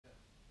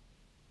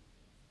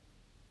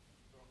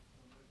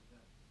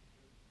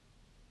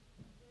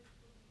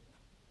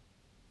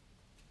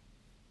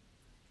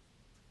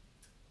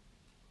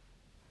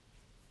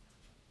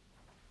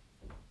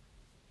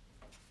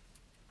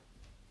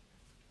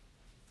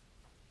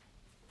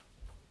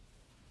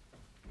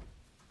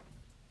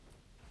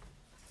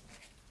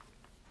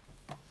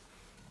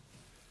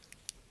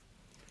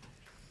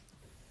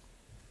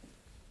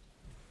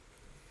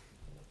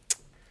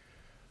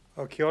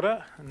O kia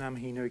ora, ngā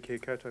mihi nui ki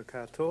koutou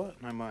katoa,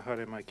 nau mai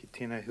haere mai ki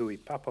tēnei hui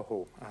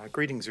papaho.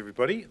 Greetings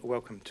everybody,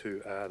 welcome to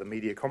the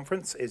media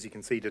conference. As you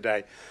can see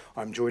today,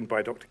 I'm joined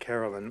by Dr.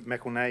 Carolyn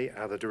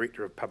McElnay, the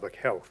Director of Public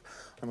Health.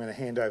 I'm going to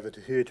hand over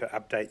to her to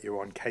update you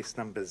on case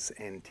numbers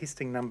and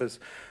testing numbers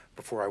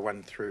before I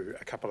run through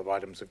a couple of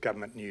items of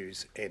government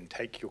news and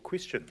take your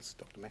questions.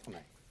 Dr.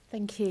 McElnay.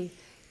 Thank you.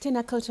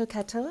 Tēnā koutou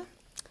katoa.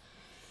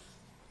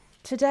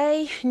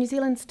 Today, New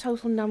Zealand's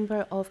total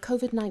number of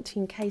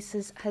COVID-19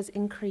 cases has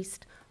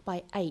increased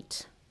by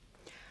 8,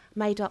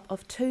 made up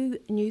of 2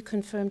 new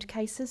confirmed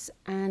cases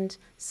and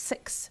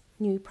 6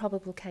 new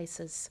probable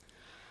cases,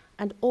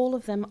 and all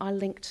of them are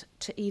linked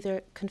to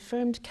either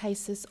confirmed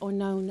cases or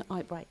known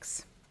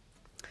outbreaks.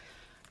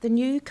 The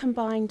new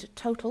combined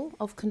total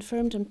of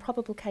confirmed and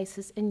probable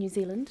cases in New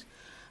Zealand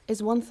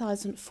is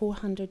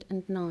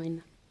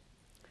 1,409.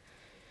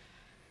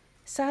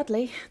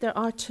 Sadly, there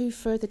are 2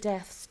 further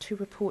deaths to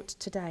report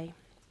today.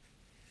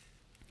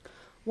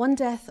 One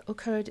death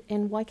occurred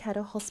in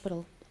Waikato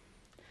Hospital.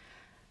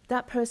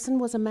 That person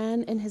was a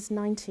man in his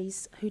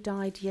 90s who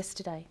died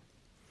yesterday.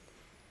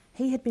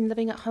 He had been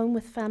living at home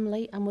with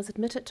family and was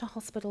admitted to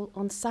hospital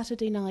on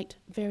Saturday night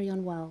very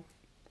unwell.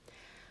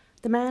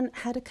 The man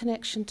had a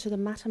connection to the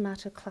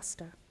Matamata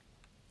cluster.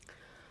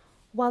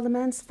 While the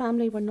man's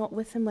family were not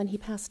with him when he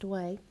passed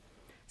away,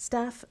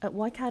 staff at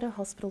Waikato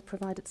Hospital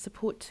provided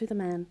support to the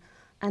man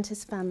and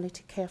his family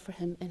to care for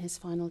him in his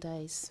final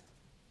days.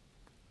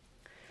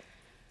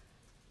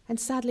 And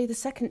sadly, the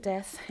second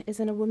death is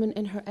in a woman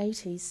in her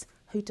 80s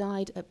who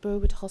died at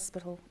Burwood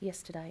Hospital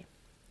yesterday.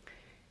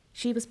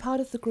 She was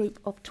part of the group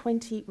of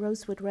 20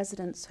 Rosewood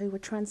residents who were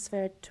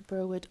transferred to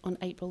Burwood on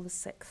April the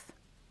 6th.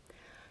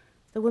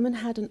 The woman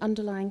had an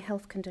underlying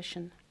health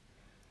condition.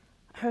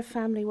 Her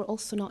family were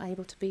also not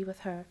able to be with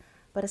her,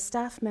 but a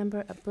staff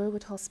member at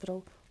Burwood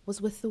Hospital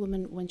was with the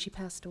woman when she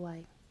passed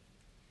away.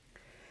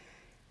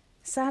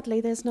 Sadly,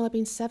 there's now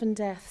been 7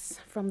 deaths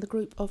from the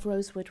group of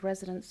Rosewood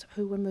residents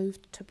who were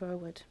moved to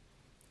Burwood.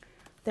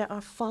 There are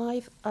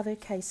 5 other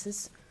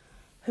cases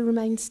who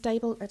remain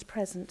stable at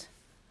present,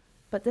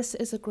 but this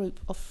is a group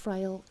of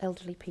frail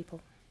elderly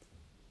people.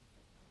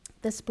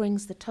 This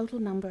brings the total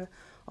number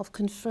of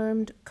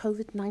confirmed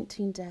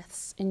COVID-19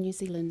 deaths in New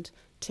Zealand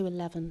to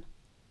 11.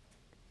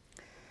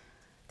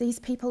 These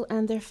people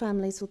and their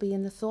families will be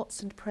in the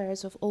thoughts and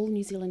prayers of all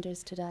New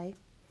Zealanders today,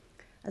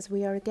 as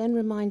we are again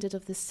reminded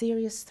of the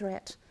serious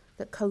threat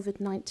that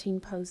COVID-19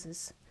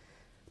 poses,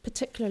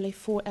 particularly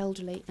for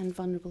elderly and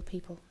vulnerable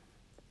people.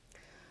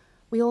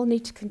 We all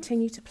need to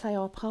continue to play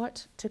our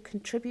part to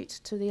contribute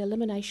to the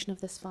elimination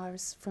of this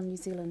virus from New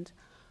Zealand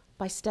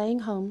by staying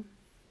home,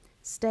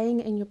 staying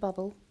in your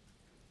bubble,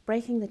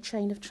 breaking the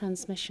chain of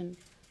transmission,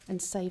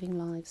 and saving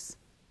lives.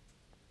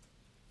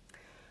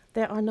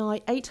 There are now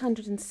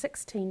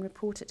 816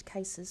 reported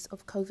cases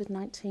of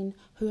COVID-19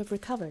 who have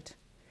recovered,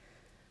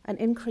 an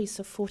increase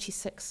of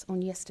 46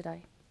 on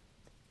yesterday.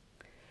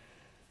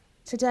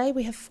 Today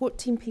we have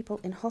 14 people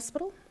in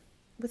hospital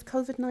with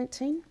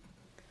COVID-19.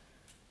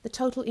 The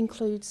total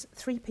includes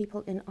 3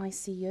 people in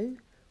ICU,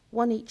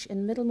 1 each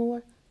in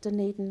Middlemore,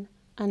 Dunedin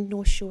and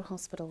North Shore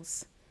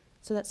hospitals.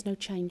 So that's no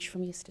change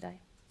from yesterday.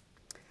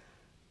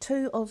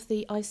 2 of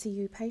the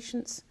ICU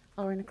patients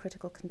are in a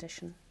critical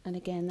condition, and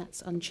again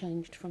that's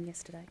unchanged from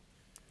yesterday.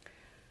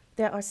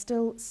 There are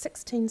still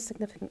 16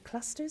 significant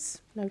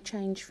clusters, no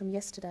change from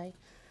yesterday,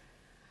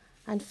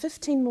 and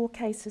 15 more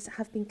cases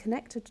have been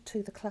connected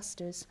to the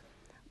clusters,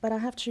 but I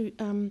have to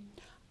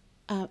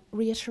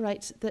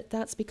reiterate that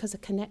that's because a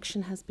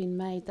connection has been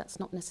made. That's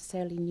not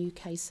necessarily new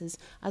cases.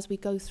 As we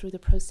go through the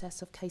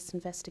process of case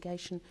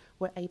investigation,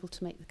 we're able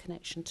to make the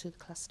connection to the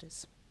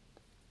clusters.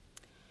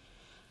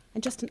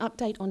 And just an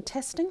update on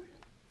testing.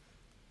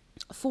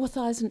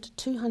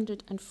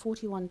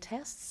 4,241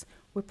 tests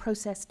were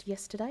processed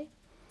yesterday,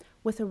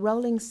 with a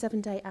rolling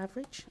 7-day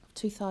average of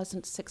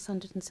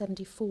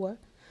 2,674,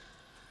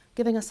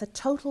 giving us a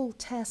total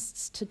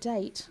tests to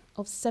date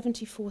of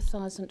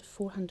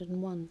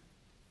 74,401.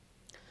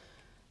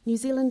 New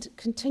Zealand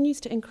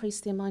continues to increase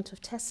the amount of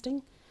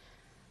testing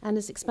and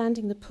is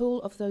expanding the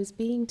pool of those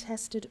being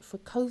tested for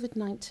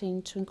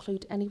COVID-19 to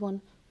include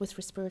anyone with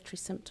respiratory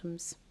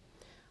symptoms.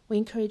 We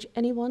encourage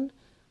anyone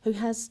who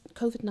has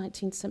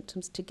COVID-19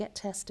 symptoms to get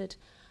tested,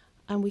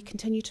 and we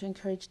continue to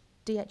encourage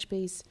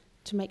DHBs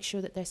to make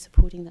sure that they're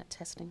supporting that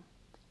testing.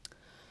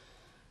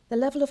 The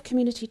level of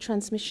community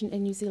transmission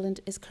in New Zealand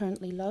is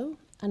currently low,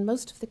 and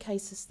most of the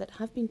cases that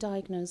have been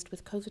diagnosed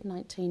with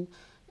COVID-19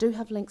 do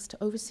have links to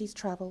overseas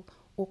travel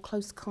or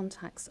close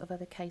contacts of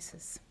other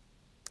cases.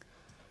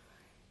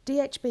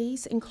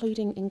 DHBs,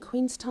 including in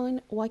Queenstown,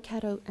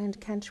 Waikato and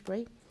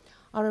Canterbury,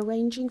 are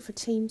arranging for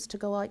teams to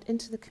go out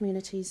into the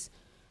communities,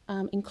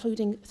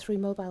 including through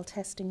mobile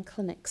testing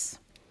clinics.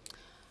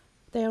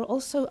 They are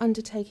also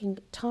undertaking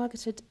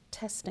targeted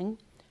testing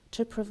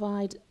to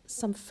provide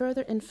some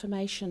further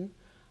information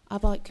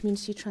about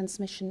community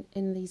transmission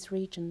in these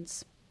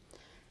regions.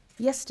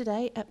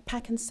 Yesterday at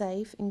Pack and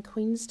Save in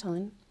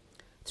Queenstown,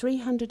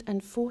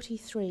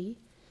 343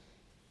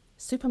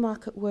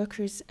 supermarket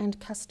workers and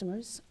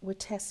customers were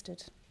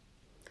tested.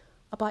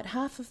 About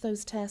half of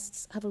those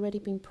tests have already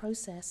been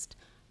processed,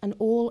 and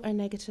all are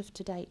negative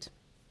to date.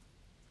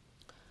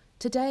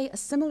 Today, a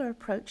similar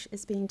approach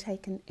is being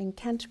taken in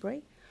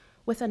Canterbury,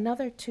 with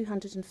another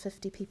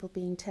 250 people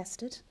being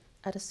tested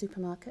at a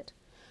supermarket.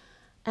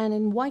 And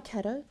in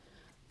Waikato,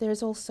 there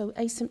is also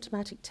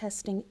asymptomatic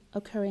testing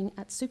occurring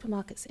at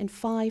supermarkets in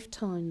 5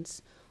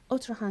 towns: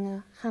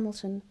 Otahanga,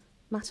 Hamilton,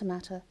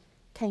 Matamata,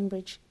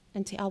 Cambridge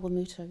and Te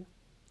Awamutu.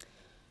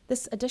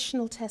 This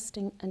additional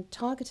testing and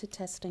targeted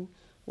testing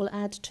will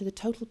add to the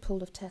total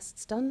pool of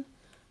tests done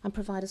and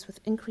provide us with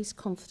increased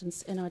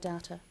confidence in our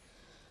data.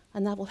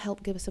 And that will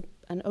help give us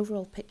an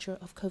overall picture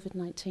of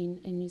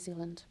COVID-19 in New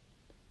Zealand.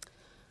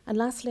 And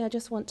lastly, I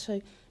just want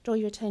to draw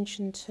your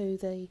attention to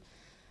the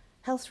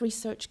Health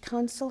Research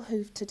Council,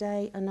 who've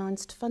today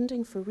announced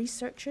funding for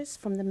researchers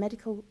from the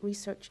Medical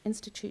Research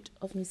Institute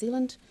of New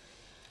Zealand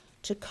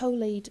to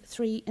co-lead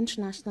 3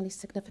 internationally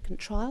significant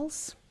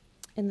trials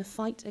in the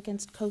fight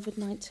against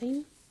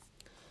COVID-19.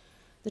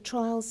 The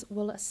trials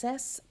will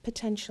assess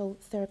potential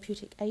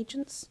therapeutic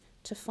agents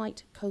to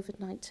fight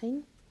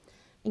COVID-19,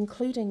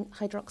 including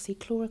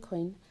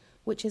hydroxychloroquine,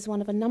 which is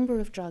one of a number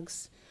of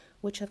drugs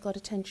which have got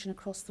attention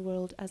across the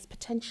world as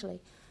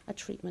potentially a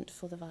treatment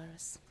for the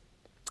virus.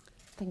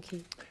 Thank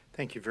you.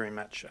 Thank you very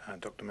much,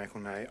 Dr.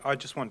 McElnay. I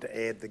just want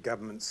to add the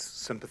government's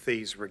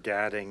sympathies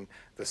regarding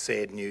the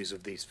sad news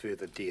of these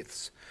further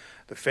deaths.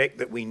 The fact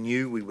that we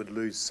knew we would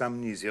lose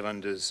some New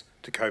Zealanders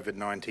to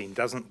COVID-19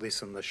 doesn't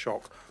lessen the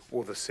shock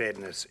or the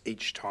sadness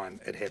each time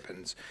it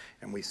happens,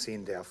 and we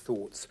send our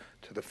thoughts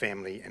to the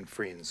family and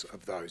friends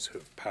of those who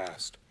have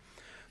passed.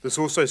 This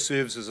also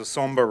serves as a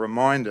sombre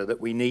reminder that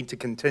we need to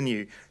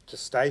continue to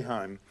stay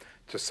home,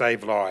 to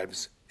save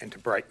lives, and to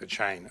break the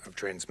chain of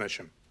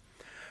transmission.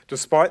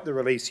 Despite the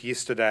release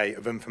yesterday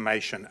of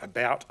information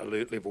about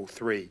Alert Level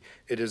 3,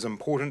 it is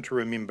important to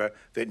remember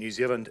that New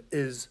Zealand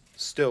is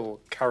still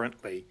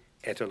currently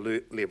at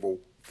Alert Level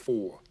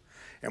 4,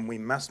 and we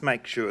must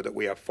make sure that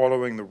we are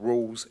following the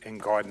rules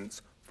and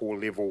guidance for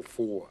Level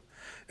 4.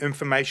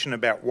 Information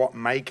about what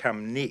may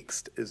come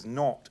next is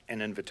not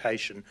an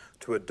invitation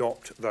to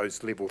adopt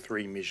those Level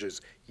 3 measures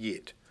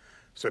yet.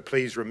 So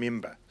please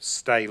remember,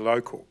 stay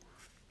local,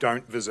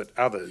 don't visit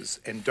others,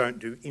 and don't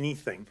do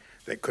anything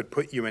that could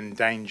put you in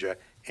danger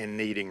and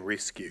needing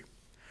rescue.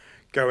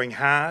 Going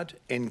hard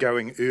and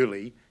going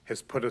early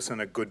has put us in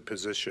a good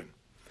position.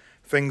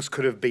 Things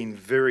could have been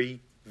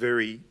very,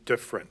 very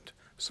different,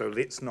 so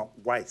let's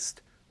not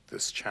waste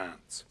this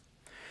chance.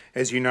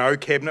 As you know,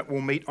 Cabinet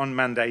will meet on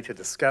Monday to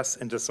discuss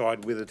and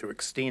decide whether to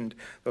extend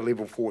the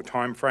Level 4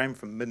 timeframe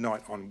from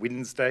midnight on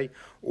Wednesday,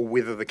 or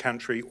whether the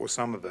country or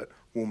some of it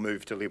will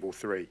move to Level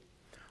 3.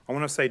 I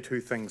want to say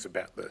 2 things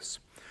about this.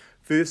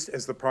 First,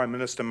 as the Prime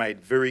Minister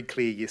made very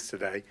clear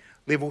yesterday,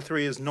 Level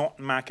 3 is not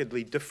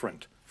markedly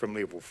different from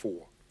Level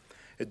 4.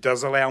 It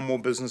does allow more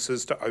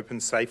businesses to open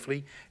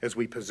safely as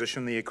we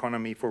position the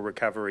economy for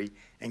recovery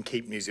and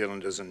keep New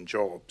Zealanders in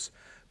jobs,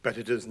 but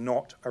it is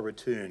not a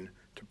return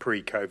to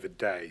pre-COVID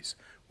days.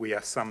 We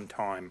are some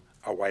time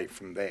away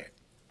from that.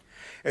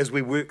 As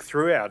we work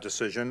through our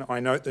decision, I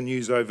note the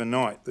news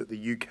overnight that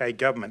the UK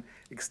government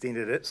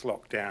extended its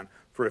lockdown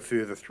for a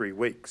further 3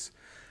 weeks.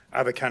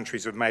 Other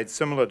countries have made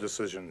similar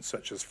decisions,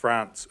 such as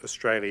France,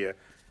 Australia,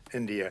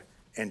 India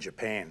and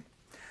Japan.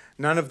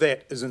 None of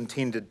that is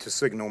intended to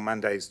signal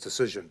Monday's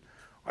decision.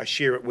 I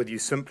share it with you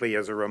simply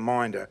as a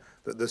reminder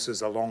that this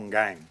is a long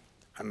game,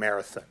 a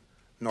marathon,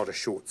 not a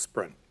short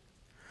sprint.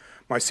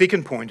 My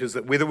second point is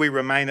that whether we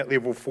remain at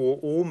Level 4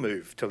 or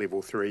move to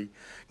Level 3,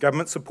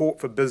 government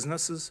support for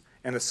businesses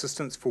and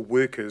assistance for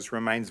workers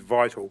remains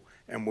vital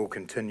and will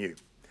continue.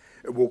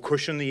 It will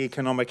cushion the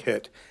economic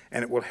hit,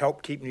 and it will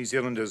help keep New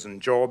Zealanders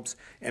in jobs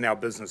and our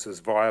businesses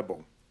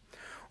viable.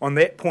 On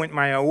that point,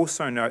 may I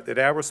also note that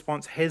our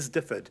response has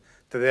differed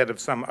to that of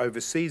some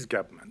overseas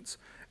governments,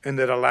 in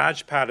that a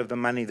large part of the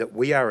money that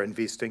we are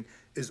investing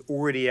is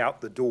already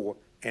out the door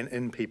and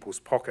in people's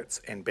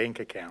pockets and bank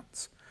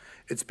accounts.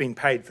 It's been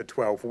paid for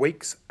 12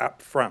 weeks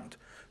up front,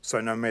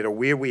 so no matter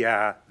where we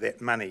are,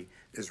 that money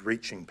is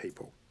reaching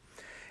people.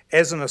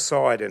 As an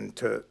aside, and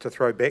to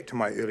throw back to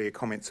my earlier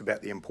comments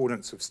about the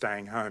importance of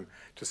staying home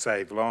to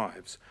save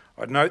lives,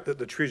 I'd note that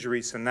the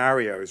Treasury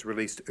scenarios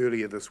released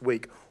earlier this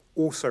week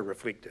also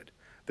reflected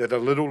that a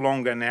little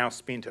longer now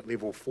spent at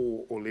Level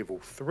 4 or Level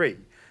 3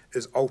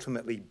 is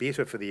ultimately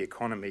better for the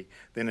economy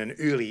than an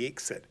early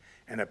exit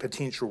and a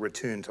potential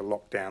return to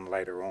lockdown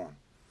later on.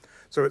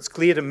 So it's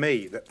clear to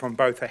me that from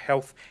both a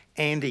health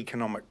and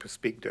economic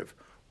perspective,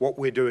 what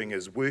we're doing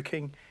is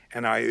working,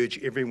 and I urge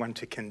everyone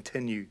to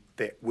continue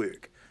that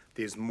work.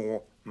 There's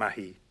more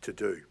mahi to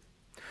do.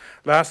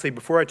 Lastly,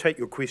 before I take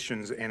your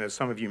questions, and as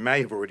some of you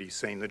may have already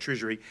seen, the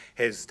Treasury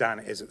has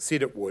done as it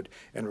said it would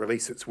and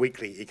released its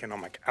weekly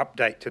economic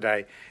update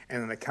today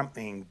and an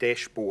accompanying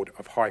dashboard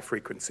of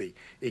high-frequency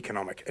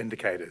economic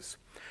indicators.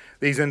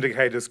 These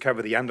indicators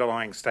cover the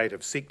underlying state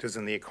of sectors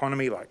in the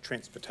economy like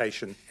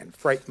transportation and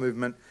freight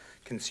movement,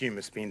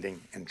 consumer spending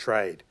and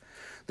trade.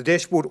 The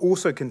dashboard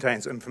also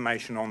contains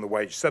information on the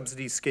wage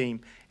subsidy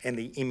scheme and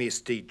the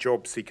MSD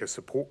job seeker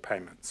support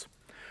payments.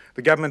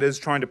 The government is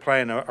trying to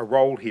play a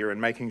role here in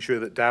making sure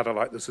that data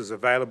like this is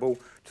available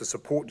to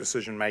support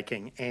decision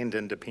making and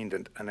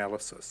independent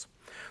analysis.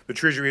 The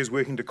Treasury is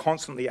working to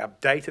constantly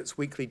update its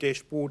weekly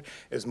dashboard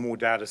as more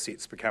data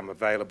sets become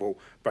available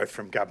both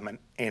from government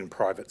and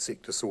private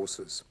sector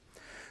sources.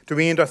 To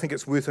end, I think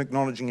it's worth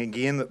acknowledging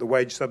again that the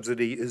wage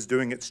subsidy is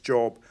doing its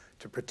job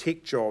to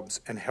protect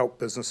jobs and help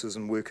businesses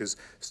and workers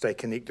stay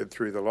connected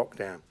through the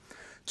lockdown.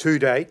 To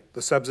date,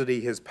 the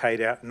subsidy has paid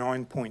out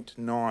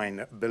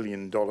 $9.9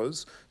 billion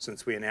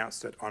since we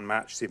announced it on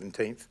March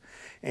 17th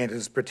and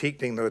is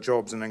protecting the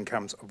jobs and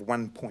incomes of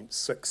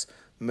 1.6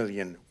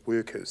 million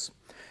workers.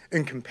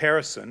 In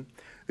comparison,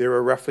 there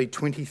are roughly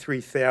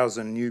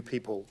 23,000 new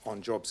people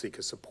on job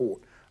seeker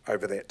support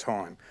over that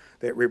time.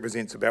 That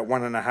represents about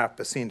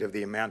 1.5% of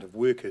the amount of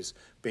workers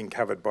being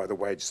covered by the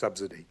wage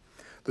subsidy.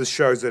 This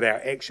shows that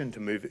our action to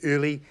move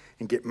early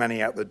and get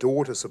money out the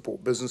door to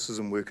support businesses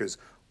and workers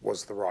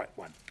was the right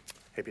one.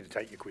 Happy to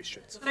take your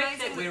questions. The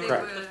fact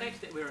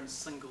that we're in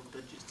single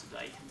digits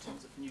today in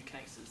terms of new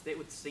cases, that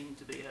would seem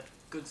to be a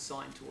good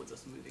sign towards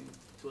us moving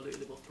to alert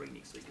level 3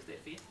 next week. Is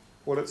that fair?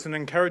 Well, it's an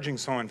encouraging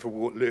sign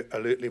for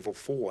alert level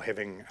 4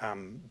 having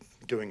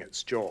doing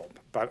its job,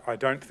 but I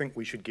don't think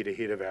we should get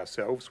ahead of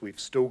ourselves. We've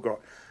still got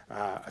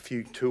a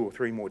few 2 or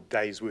 3 more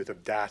days worth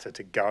of data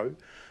to go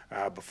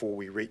before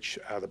we reach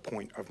the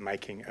point of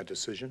making a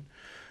decision.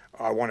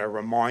 I want to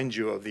remind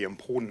you of the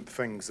important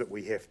things that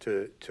we have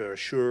to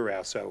assure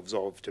ourselves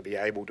of to be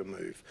able to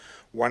move.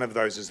 One of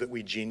those is that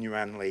we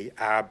genuinely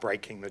are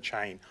breaking the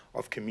chain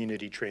of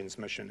community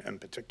transmission in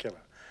particular.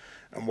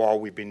 And while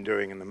we've been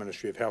doing, and the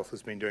Ministry of Health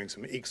has been doing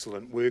some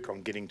excellent work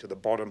on getting to the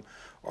bottom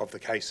of the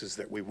cases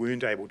that we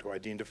weren't able to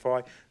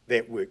identify,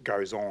 that work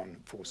goes on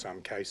for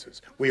some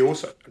cases. We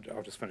also,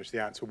 I'll just finish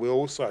the answer, we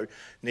also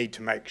need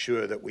to make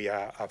sure that we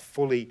are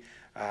fully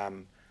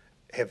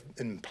have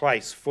in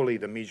place fully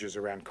the measures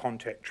around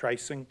contact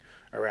tracing,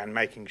 around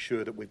making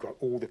sure that we've got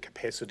all the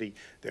capacity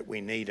that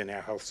we need in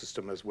our health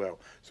system as well.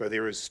 So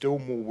there is still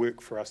more work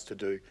for us to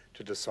do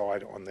to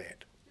decide on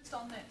that. Just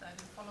on that though,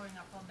 then following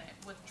up on that,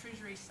 with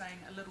Treasury saying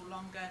a little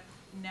longer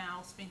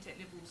now spent at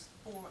levels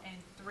 4 and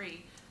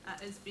 3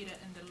 is better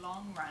in the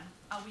long run,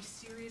 are we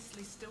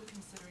seriously still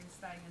considering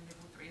staying in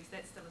level 3? Is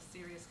that still a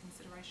serious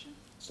consideration?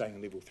 Staying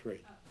in level 3?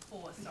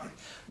 4, sorry.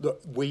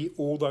 Look,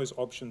 all those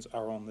options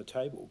are on the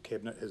table.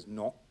 Cabinet has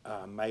not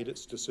made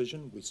its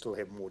decision. We still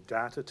have more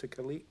data to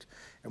collect,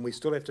 and we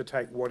still have to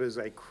take what is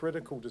a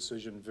critical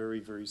decision very,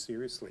 very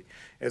seriously.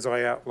 As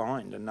I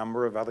outlined, a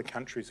number of other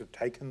countries have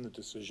taken the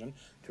decision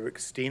to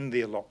extend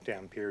their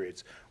lockdown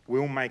periods.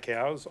 We'll make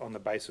ours on the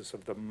basis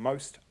of the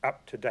most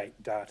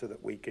up-to-date data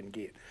that we can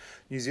get.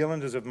 New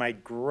Zealanders have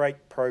made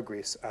great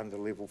progress under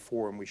level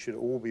 4, and we should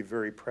all be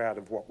very proud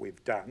of what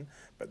we've done,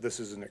 but this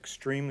is an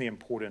extremely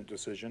important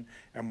decision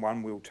and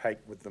one we'll take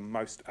with the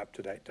most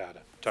up-to-date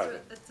data. So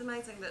it's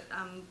amazing that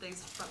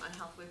these frontline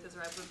health workers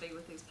are able to be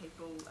with these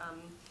people,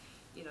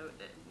 you know,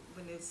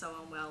 when they're so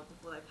unwell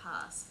before they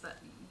pass, but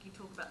you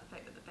talk about the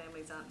fact that the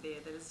families aren't there.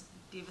 That is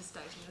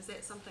devastating. Is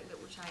that something that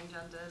will change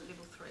under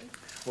level 3?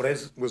 Well,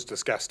 as was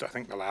discussed, I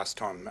think the last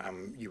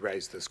time you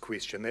raised this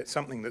question, that's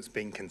something that's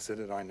been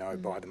considered, I know,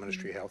 by the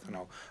Ministry of Health, and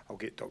I'll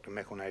get Dr.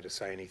 McElnay to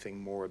say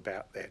anything more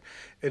about that.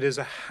 It is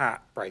a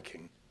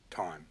heartbreaking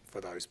time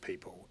for those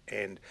people,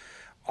 and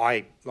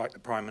I, like the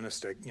Prime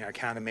Minister, you know,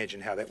 can't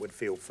imagine how that would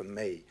feel for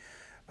me.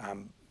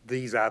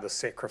 These are the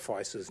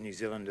sacrifices New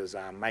Zealanders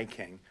are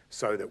making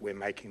so that we're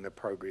making the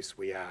progress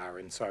we are.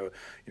 And so,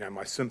 you know,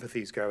 my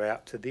sympathies go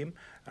out to them.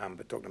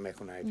 But Dr.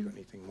 McElnay, have you got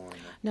anything more on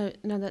that?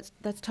 No,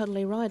 that's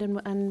totally right.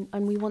 And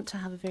we want to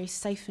have a very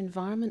safe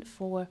environment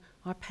for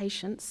our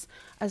patients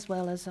as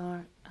well as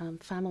our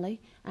family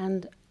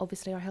and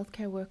obviously our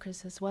healthcare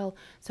workers as well.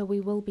 So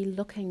we will be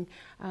looking,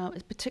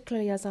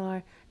 particularly as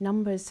our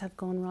numbers have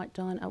gone right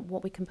down, at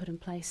what we can put in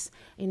place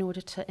in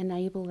order to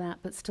enable that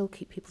but still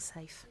keep people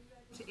safe.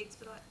 To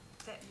expedite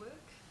that work?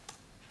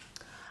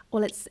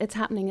 Well, it's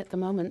happening at the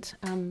moment,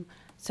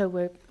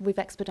 so we've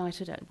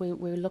expedited it.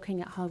 We're looking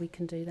at how we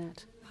can do that.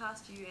 In the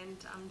past, you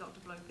and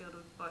Dr. Bloomfield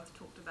have both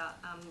talked about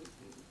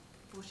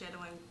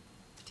foreshadowing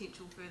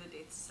potential further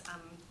deaths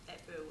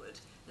at Burwood.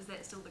 Is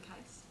that still the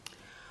case?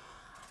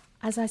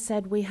 As I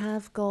said, we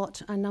have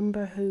got a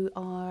number who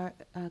are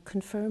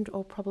confirmed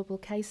or probable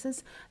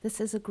cases.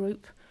 This is a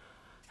group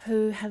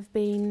who have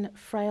been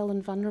frail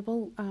and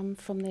vulnerable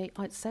from the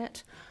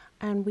outset.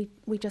 And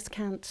we just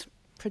can't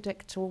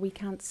predict, or we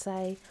can't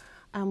say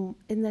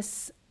in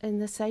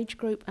this age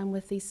group and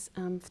with these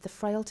the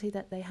frailty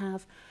that they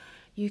have,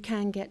 you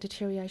can get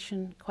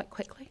deterioration quite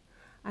quickly,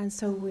 and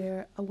so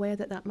we're aware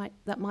that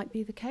that might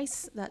be the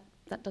case. That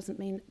doesn't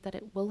mean that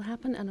it will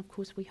happen, and of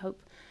course we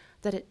hope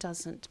that it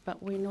doesn't.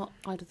 But we're not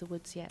out of the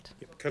woods yet.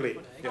 Yep. Colleen.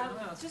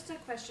 Yep. Just a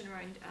question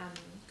around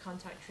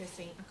contact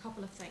tracing. A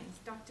couple of things.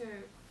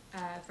 Dr.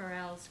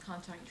 Varel's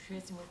contact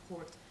tracing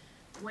report.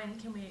 When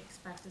can we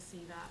expect to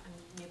see that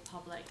and made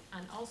public?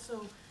 And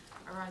also,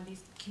 around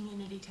these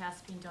community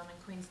tests being done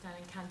in Queenstown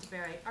and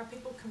Canterbury. Are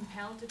people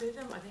compelled to do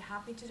them? Are they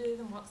happy to do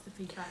them? What's the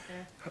feedback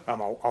there?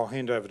 I'll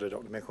hand over to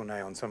Dr.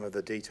 McElnay on some of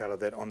the detail of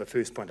that. On the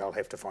first point, I'll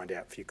have to find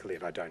out for you,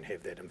 Colette. I don't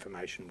have that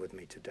information with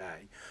me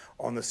today.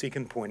 On the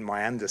second point,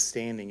 my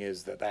understanding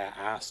is that they are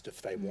asked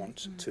if they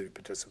want to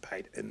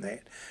participate in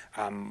that.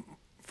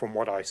 From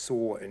what I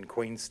saw in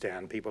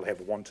Queenstown, people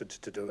have wanted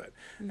to do it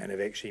and have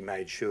actually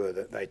made sure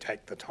that they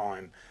take the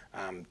time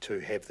to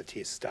have the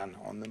tests done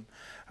on them.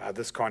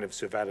 This kind of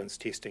surveillance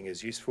testing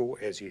is useful.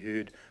 As you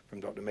heard from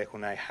Dr.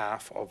 McElnay,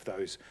 half of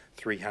those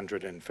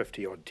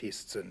 350 odd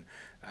tests in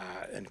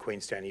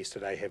Queenstown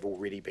yesterday have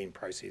already been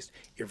processed.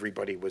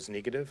 Everybody was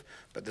negative,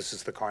 but this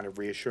is the kind of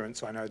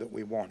reassurance I know that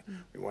we want.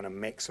 We want to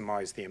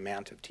maximise the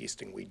amount of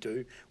testing we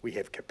do. We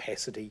have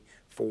capacity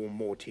for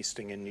more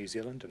testing in New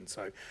Zealand, and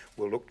so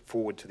we'll look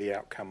forward to the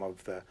outcome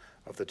of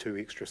the 2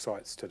 extra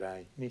sites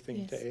today.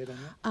 Anything to add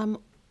on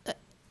that?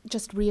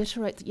 Just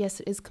reiterate that yes,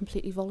 it is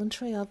completely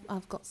voluntary.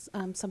 I've got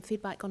some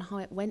feedback on how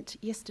it went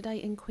yesterday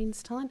in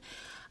Queenstown,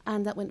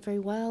 and that went very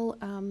well.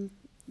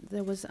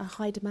 There was a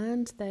high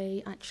demand.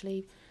 They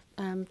actually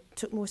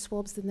took more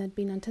swabs than they'd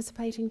been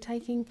anticipating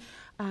taking.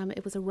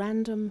 It was a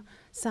random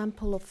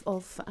sample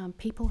of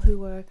people who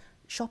were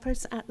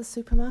shoppers at the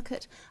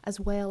supermarket as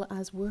well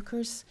as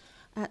workers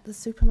at the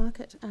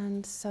supermarket,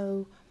 and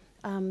so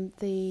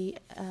the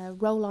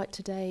rollout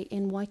today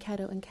in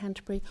Waikato and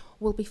Canterbury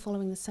will be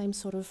following the same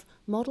sort of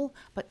model,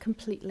 but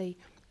completely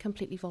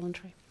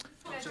voluntary.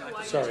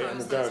 Sorry, and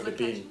we'll go over to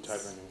Ben.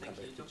 Thank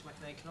you. Dr.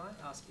 McElnay, can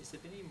I ask, is there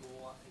any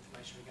more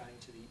information regarding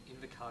to the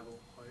Invercargill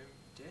home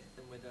death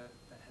and whether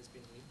that has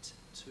been linked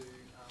to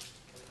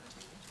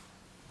COVID-19?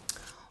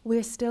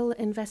 We're still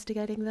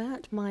investigating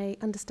that. My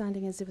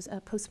understanding is there was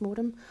a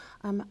post-mortem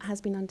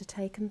has been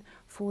undertaken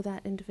for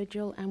that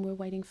individual, and we're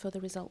waiting for the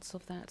results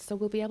of that. So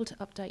we'll be able to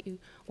update you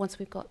once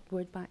we've got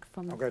word back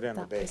from I'll go down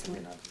that the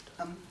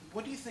back.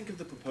 What do you think of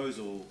the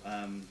proposal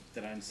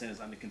that I understand is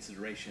under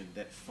consideration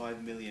that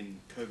 5 million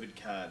COVID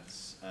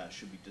cards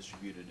should be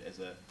distributed as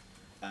a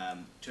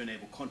to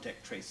enable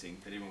contact tracing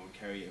that everyone would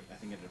carry, I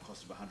think, at a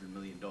cost of $100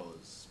 million?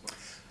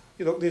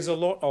 Yeah, look, there's a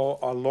lot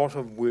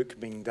of work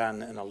being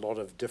done in a lot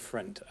of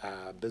different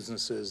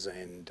businesses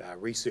and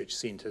research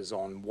centres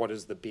on what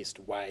is the best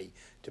way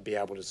to be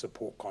able to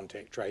support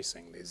contact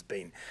tracing. There's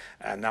been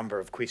a number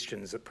of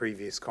questions at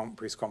previous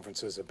press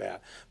conferences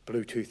about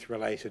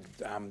Bluetooth-related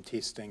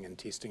testing and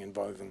testing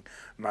involving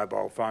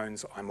mobile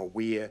phones. I'm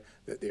aware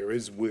that there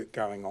is work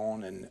going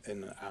on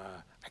in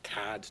a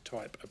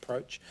card-type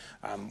approach.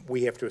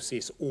 We have to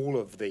assess all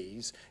of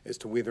these as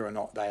to whether or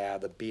not they are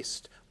the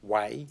best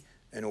way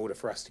in order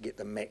for us to get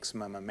the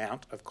maximum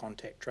amount of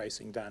contact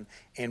tracing done,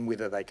 and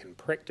whether they can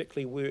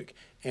practically work,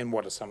 and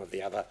what are some of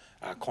the other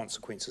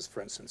consequences,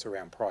 for instance,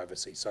 around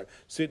privacy. So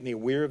certainly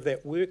aware of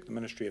that work. The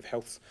Ministry of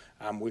Health's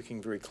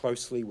working very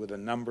closely with a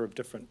number of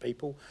different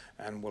people,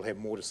 and we'll have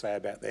more to say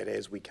about that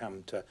as we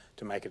come to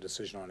make a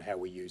decision on how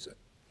we use it.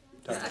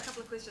 Just a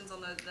couple of questions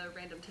on the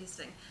random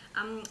testing.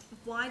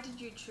 Why did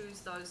you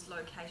choose those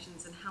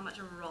locations, and how much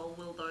of a role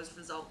will those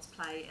results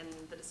play in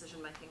the decision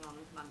making on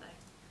Monday?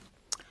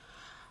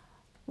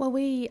 Well,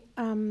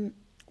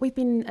 we've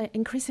been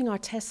increasing our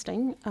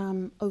testing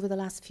over the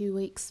last few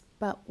weeks,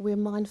 but we're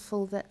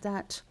mindful that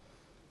that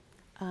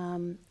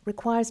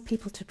requires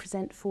people to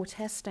present for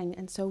testing,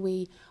 and so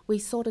we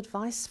sought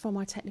advice from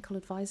our technical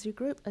advisory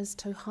group as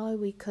to how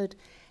we could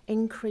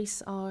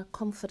increase our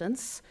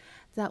confidence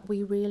that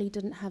we really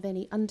didn't have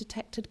any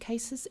undetected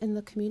cases in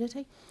the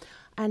community.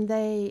 And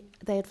they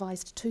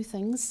advised 2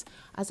 things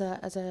as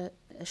a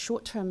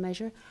short-term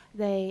measure.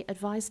 They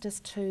advised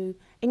us to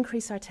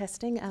increase our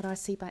testing at our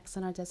CBACs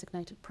and our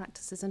designated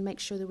practices and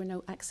make sure there were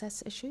no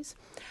access issues.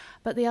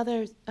 But the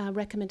other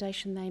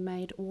recommendation they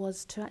made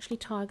was to actually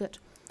target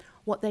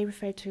what they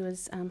referred to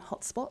as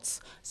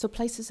hotspots, so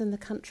places in the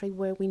country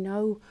where we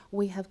know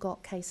we have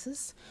got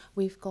cases,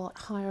 we've got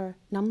higher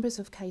numbers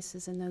of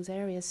cases in those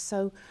areas.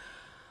 So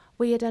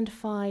we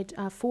identified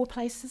 4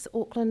 places: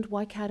 Auckland,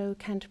 Waikato,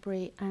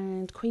 Canterbury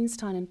and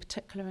Queenstown in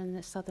particular in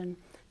the southern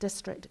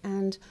district,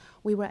 and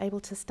we were able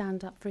to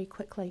stand up very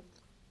quickly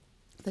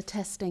the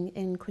testing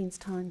in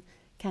Queenstown,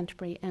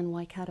 Canterbury and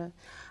Waikato.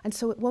 And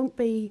so it won't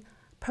be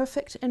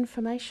perfect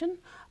information,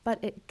 but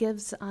it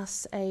gives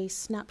us a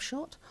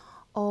snapshot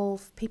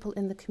of people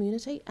in the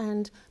community.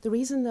 And the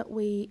reason that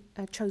we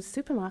chose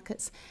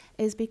supermarkets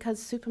is because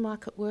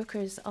supermarket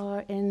workers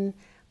are in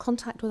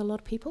contact with a lot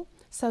of people,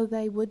 so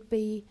they would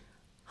be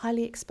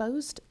highly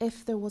exposed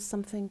if there was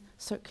something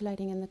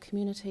circulating in the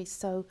community.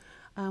 So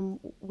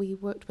we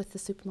worked with the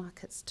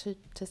supermarkets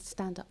to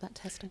stand up that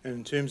testing. And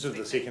in terms of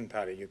the second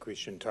part of your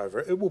question,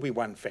 Tova, it will be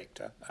one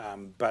factor,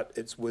 but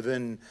it's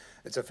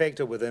a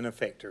factor within a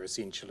factor,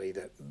 essentially,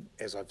 that,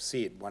 as I've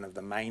said, one of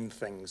the main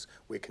things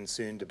we're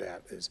concerned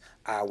about is,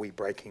 are we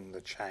breaking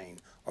the chain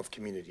of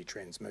community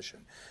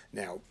transmission?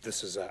 Now,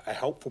 this is a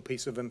helpful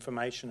piece of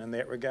information in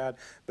that regard,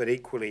 but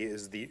equally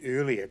is the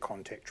earlier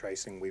contact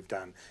tracing we've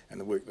done and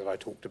the work that I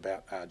talked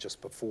about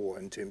just before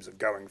in terms of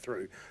going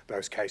through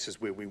those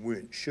cases where we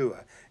weren't sure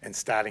and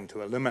starting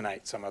to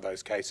eliminate some of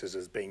those cases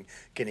as being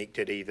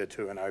connected either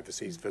to an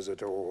overseas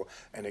visitor or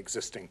an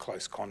existing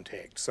close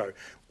contact. So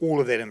all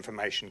of that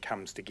information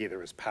comes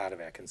together as part of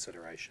our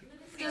consideration.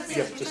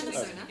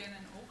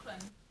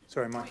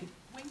 Sorry, Mikey?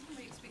 When can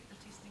we expect the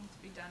testing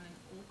to be done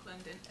in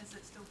Auckland, and is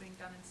it still being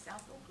done in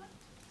South Auckland?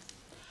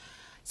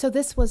 So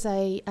this was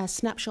a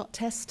snapshot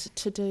test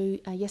to do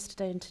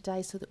yesterday and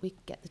today so that we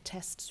could get the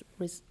test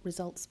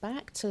results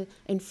back to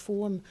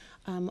inform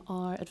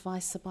our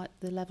advice about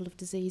the level of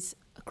disease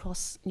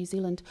across New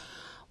Zealand.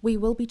 We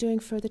will be doing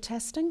further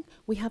testing.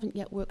 We haven't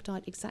yet worked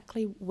out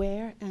exactly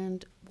where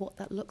and what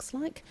that looks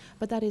like,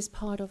 but that is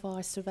part of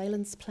our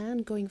surveillance plan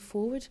going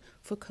forward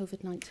for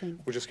COVID-19.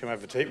 We'll just come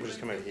over to we'll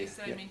just come over here.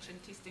 So you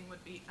mentioned testing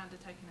would be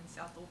undertaken in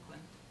South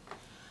Auckland.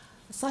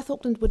 South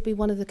Auckland would be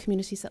one of the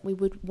communities that we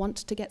would want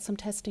to get some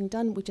testing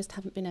done. We just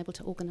haven't been able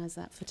to organise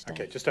that for today.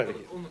 Okay, just over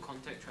here. On the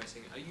contact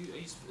tracing,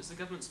 is the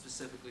government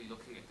specifically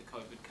looking at the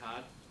COVID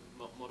card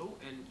model,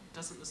 and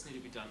doesn't this need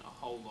to be done a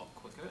whole lot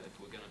quicker if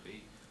we're going to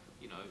be,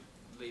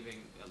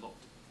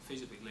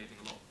 feasibly leaving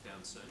a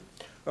lockdown soon?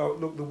 Oh,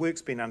 look, the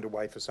work's been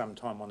underway for some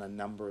time on a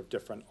number of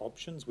different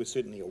options. We're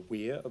certainly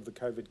aware of the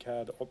COVID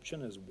card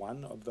option as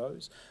one of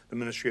those. The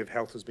Ministry of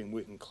Health has been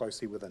working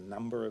closely with a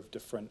number of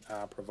different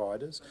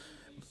providers.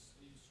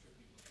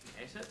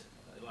 At it,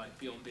 like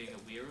beyond being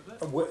aware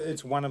of it?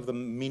 It's one of the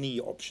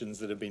many options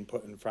that have been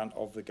put in front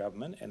of the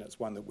government, and it's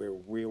one that we're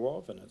aware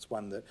of, and it's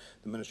one that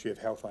the Ministry of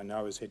Health, I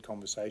know, has had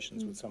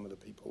conversations with some of the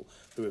people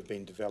who have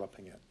been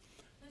developing it.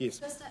 Yes?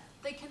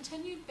 The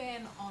continued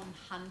ban on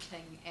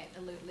hunting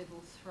at alert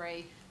level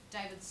 3,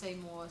 David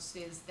Seymour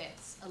says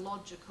that's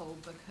illogical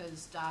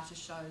because data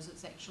shows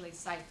it's actually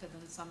safer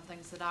than some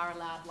things that are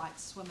allowed, like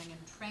swimming and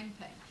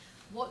tramping.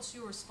 What's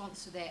your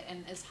response to that,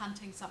 and is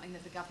hunting something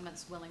that the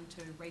government's willing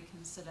to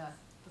reconsider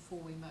before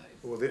we move?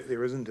 Well,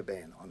 there isn't a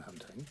ban on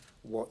hunting.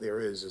 What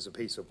there is a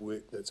piece of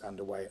work that's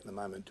underway at the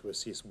moment to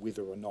assess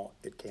whether or not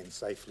it can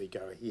safely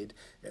go ahead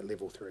at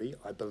level 3.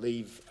 I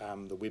believe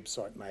the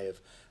website may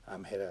have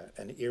had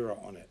an error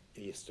on it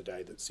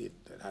yesterday that said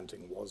that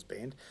hunting was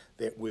banned.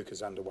 That work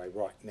is underway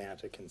right now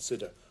to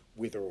consider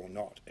whether or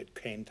not it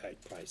can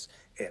take place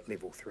at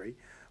level 3.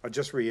 I'll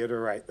just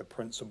reiterate the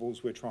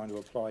principles we're trying to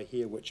apply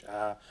here, which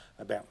are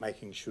about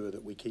making sure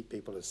that we keep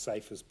people as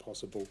safe as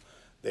possible,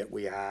 that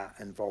we are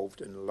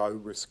involved in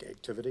low-risk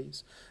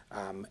activities,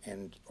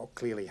 and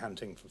clearly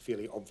hunting, for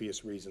fairly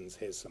obvious reasons,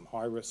 has some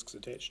high risks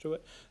attached to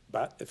it,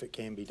 but if it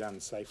can be done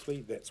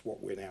safely, that's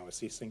what we're now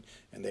assessing,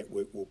 and that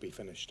work will be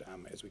finished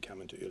as we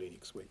come into early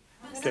next week.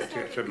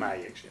 To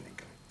May, actually, I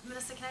think.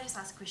 Minister, can I just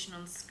ask a question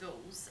on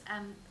schools?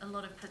 A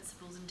lot of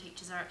principals and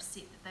teachers are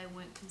upset that they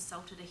weren't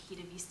consulted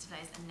ahead of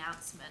yesterday's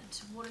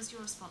announcement. What is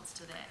your response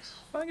to that?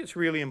 I think it's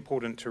really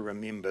important to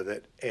remember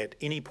that at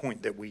any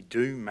point that we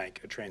do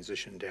make a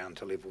transition down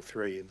to level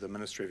 3, the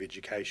Ministry of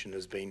Education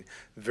has been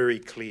very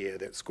clear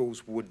that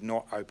schools would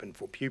not open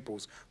for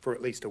pupils for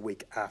at least a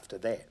week after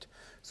that.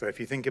 So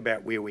if you think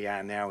about where we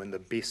are now in the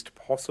best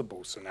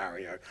possible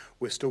scenario,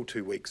 we're still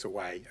 2 weeks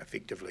away,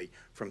 effectively,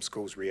 from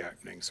schools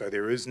reopening. So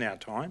there is now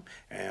time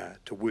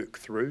to work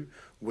through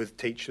with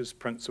teachers,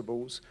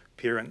 principals,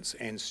 parents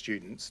and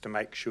students to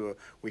make sure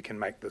we can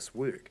make this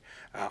work.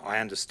 I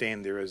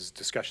understand there is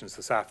discussions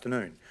this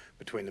afternoon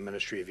between the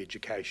Ministry of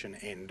Education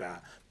and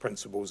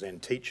principals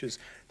and teachers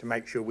to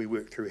make sure we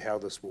work through how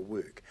this will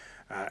work.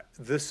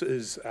 This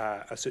is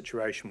a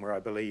situation where I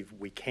believe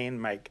we can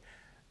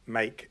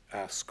make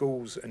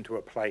schools into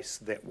a place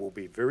that will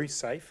be very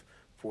safe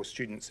for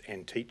students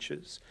and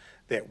teachers,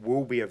 that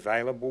will be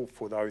available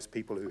for those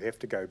people who have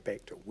to go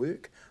back to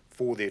work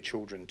for their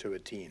children to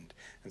attend.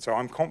 And so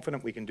I'm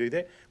confident we can do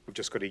that. We've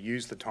just got to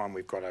use the time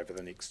we've got over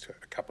the next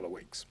couple of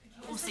weeks.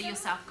 Or see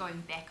yourself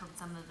going back on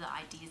some of the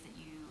ideas that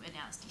you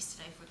announced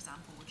yesterday, for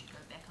example? Would you go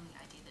back on the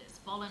idea that it's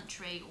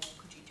voluntary, or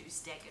could you do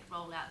staggered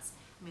rollouts?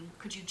 I mean,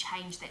 could you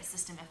change that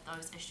system if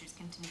those issues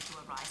continue to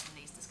arise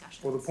in these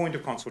discussions? Well, the point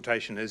of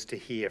consultation is to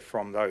hear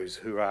from those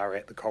who are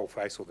at the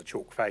coalface or the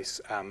chalk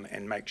face,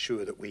 and make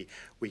sure that we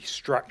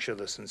structure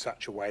this in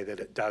such a way that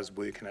it does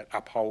work and it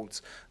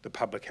upholds the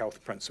public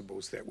health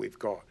principles that we've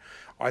got.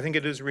 I think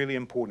it is really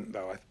important,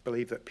 though. I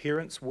believe that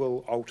parents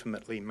will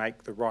ultimately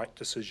make the right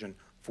decision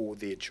for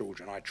their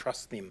children. I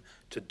trust them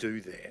to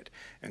do that.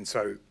 And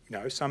so, you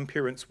know, some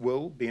parents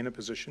will be in a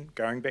position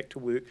going back to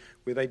work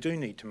where they do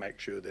need to make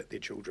sure that their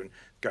children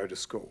go to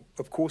school.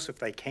 Of course, if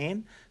they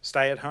can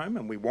stay at home,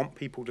 and we want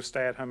people to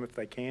stay at home if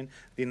they can,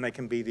 then they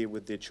can be there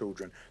with their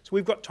children. So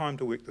we've got time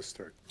to work this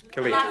through.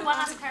 One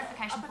last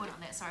clarification point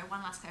on that,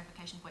 one last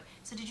clarification point.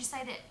 So did you say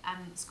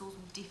that schools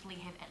will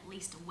definitely have at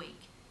least a week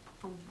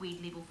for where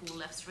level 4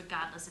 lifts,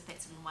 regardless if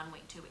that's in 1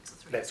 week, 2 weeks or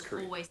 3 weeks? That's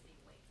correct. Always be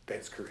a week?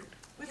 That's correct.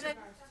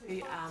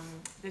 to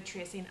the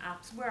tracing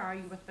apps, where are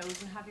you with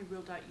those, and have you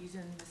ruled out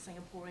using the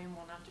Singaporean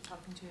one after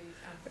talking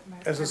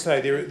to As I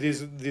say,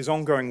 there's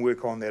ongoing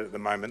work on that at the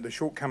moment. The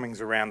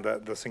shortcomings around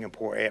the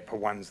Singapore app are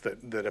ones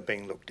that are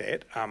being looked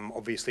at.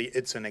 Obviously,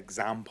 it's an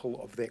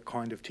example of that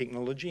kind of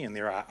technology, and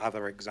there are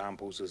other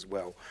examples as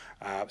well.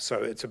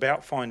 So it's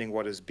about finding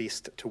what is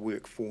best to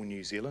work for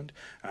New Zealand.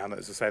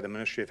 As I say, the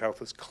Ministry of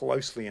Health is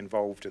closely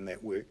involved in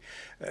that work.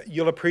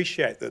 You'll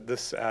appreciate that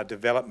this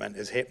development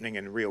is happening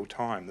in real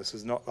time. This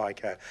is not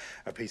like a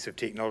piece of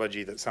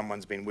technology that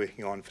someone's been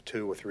working on for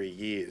 2 or 3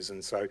 years,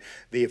 and so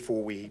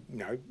therefore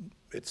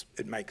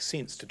it makes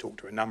sense to talk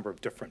to a number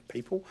of different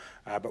people,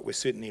 but we're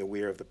certainly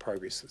aware of the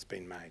progress that's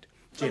been made.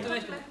 Dr.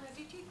 McElnay,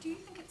 do you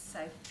think it's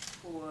safe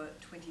for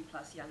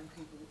 20+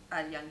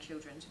 young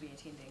children to be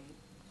attending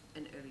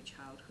an early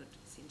childhood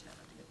centre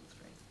at level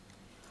 3?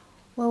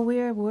 Well,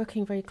 we're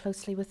working very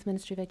closely with the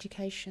Ministry of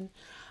Education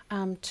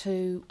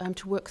to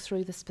work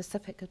through the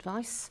specific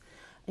advice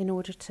in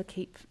order to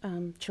keep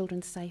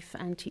children safe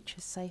and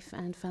teachers safe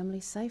and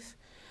families safe.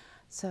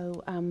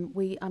 So I'm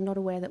not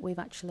aware that we've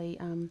actually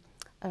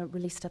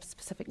released a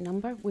specific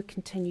number. We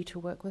continue to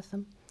work with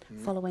them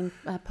following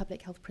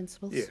public health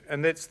principles. Yeah,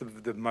 and that's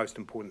the most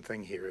important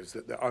thing here, is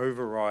that the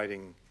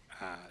overriding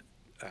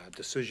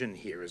decision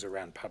here is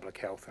around public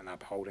health and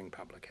upholding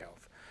public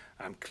health.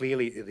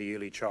 Clearly, the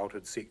early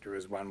childhood sector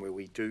is one where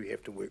we do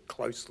have to work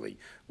closely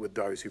with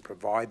those who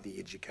provide the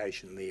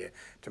education there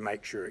to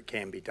make sure it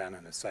can be done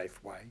in a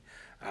safe way.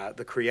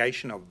 The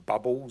creation of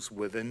bubbles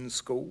within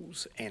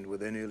schools and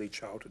within early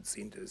childhood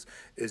centres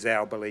is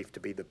our belief to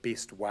be the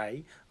best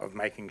way of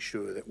making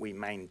sure that we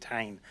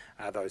maintain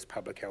those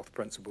public health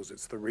principles.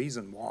 It's the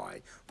reason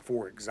why,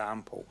 for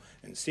example,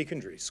 in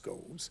secondary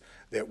schools,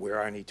 that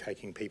we're only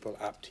taking people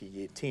up to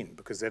year 10,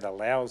 because that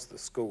allows the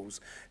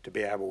schools to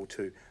be able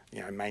to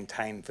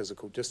maintain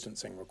physical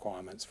distancing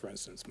requirements, for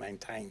instance,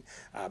 maintain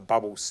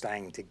bubbles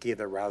staying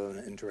together rather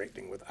than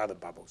interacting with other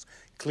bubbles.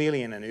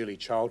 Clearly, in an early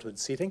childhood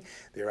setting,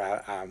 there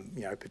are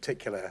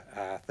particular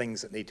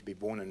things that need to be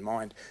borne in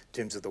mind in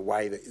terms of the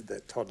way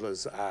that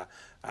toddlers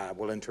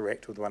will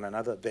interact with one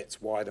another.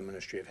 That's why the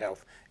Ministry of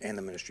Health and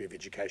the Ministry of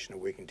Education are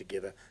working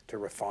together to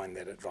refine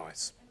that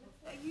advice.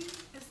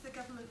 Is the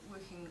government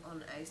working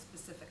on a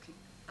specific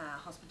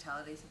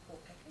hospitality support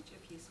package?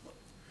 If yes, what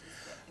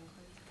does that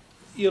include?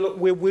 Yeah, look,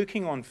 we're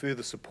working on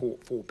further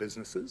support for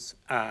businesses,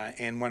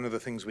 and one of the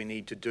things we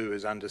need to do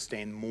is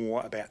understand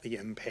more about the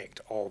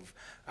impact of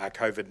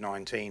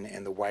COVID-19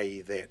 and the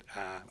way that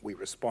we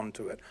respond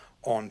to it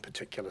on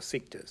particular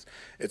sectors.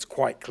 It's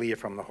quite clear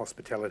from the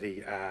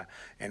hospitality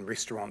and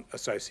restaurant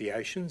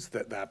associations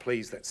that they're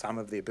pleased that some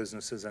of their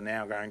businesses are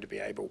now going to be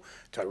able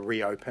to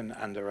reopen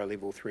under a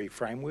level 3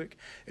 framework.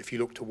 If you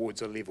look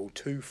towards a level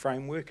 2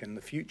 framework in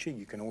the future,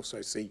 you can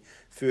also see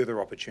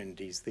further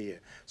opportunities there.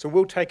 So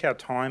we'll take our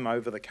time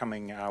over the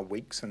coming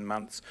weeks and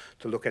months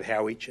to look at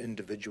how each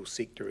individual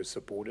sector is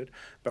supported,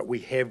 but we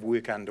have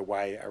work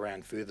underway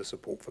around further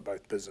support for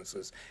both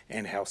businesses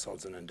and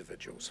households and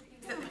individuals.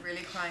 Is that they're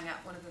really crying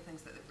out? One of the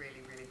things that they're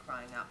really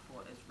crying out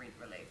for is rent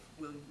relief.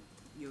 Will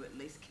you at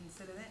least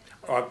consider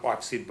that?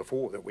 I've said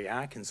before that we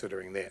are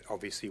considering that.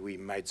 Obviously, we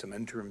made some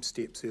interim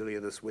steps earlier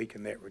this week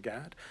in that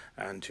regard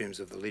in terms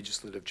of the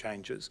legislative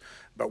changes,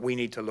 but we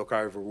need to look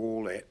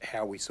overall at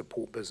how we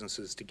support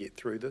businesses to get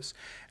through this.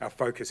 Our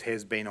focus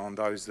has been on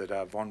those that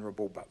are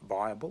vulnerable but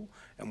viable,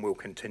 and we'll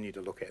continue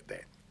to look at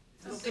that.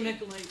 Dr.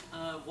 McElnay,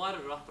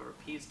 Wairarapa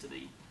appears to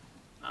be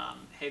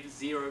have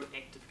 0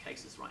 active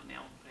cases right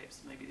now,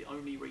 perhaps maybe the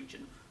only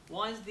region.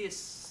 Why is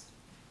this?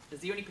 Is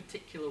there any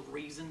particular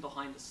reason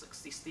behind the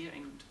success there,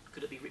 and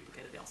could it be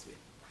replicated elsewhere?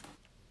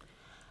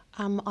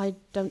 I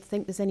don't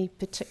think there's any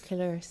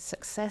particular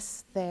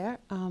success there.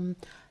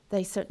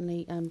 They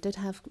certainly did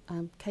have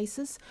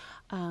cases.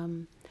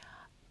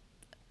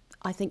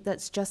 I think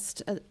that's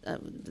just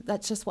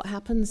what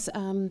happens.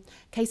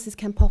 Cases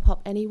can pop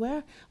up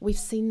anywhere. We've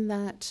seen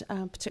that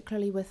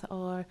particularly with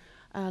our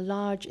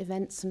large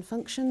events and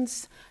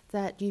functions,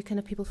 that you can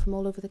have people from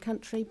all over the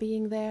country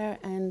being there,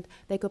 and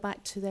they go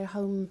back to their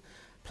home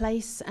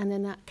place, and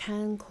then that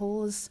can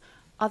cause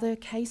other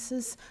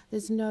cases.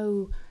 There's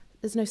no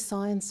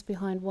science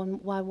behind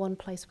why one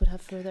place would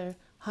have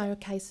higher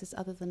cases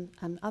other than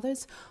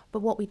others.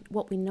 But what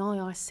we now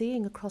are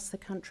seeing across the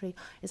country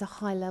is a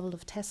high level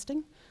of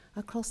testing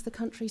across the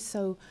country,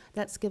 so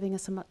that's giving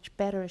us a much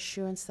better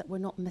assurance that we're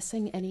not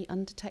missing any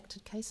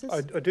undetected cases.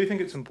 I do think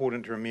it's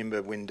important to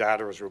remember when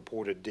data is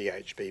reported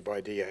DHB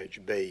by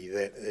DHB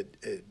that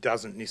it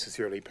doesn't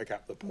necessarily pick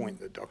up the point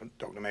that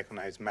Dr.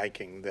 McElnay is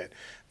making, that,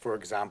 for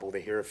example, the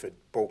Hereford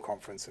Bull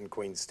Conference in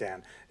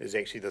Queenstown is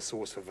actually the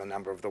source of a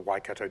number of the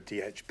Waikato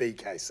DHB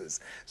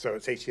cases. So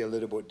it's actually a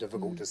little bit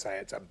difficult to say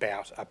it's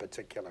about a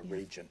particular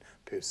region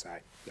per se.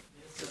 Yep.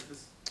 So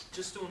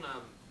just on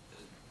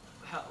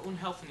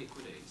health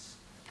inequities,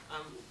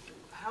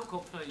 how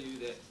confident are you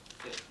that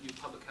your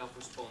public health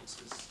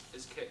response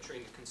is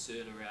capturing the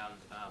concern around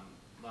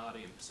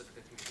Māori and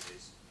Pacifica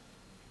communities?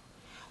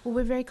 Well,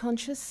 we're very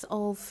conscious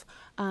of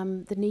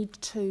the need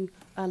to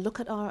look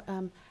at our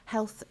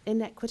health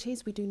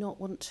inequities. We do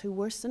not want to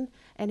worsen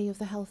any of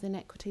the health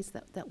inequities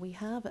that we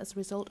have as a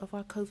result of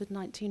our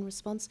COVID-19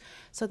 response.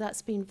 So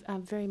that's been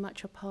very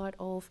much a part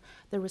of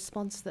the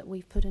response that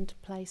we've put into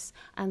place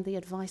and the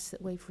advice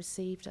that we've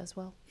received as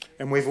well.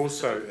 And we've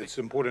also, it's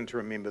important to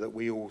remember that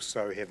we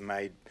also have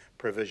made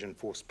provision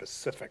for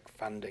specific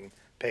funding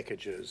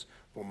packages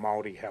for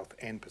Māori health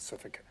and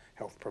Pacific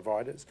health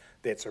providers.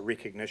 That's a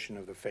recognition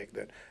of the fact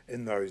that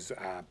in those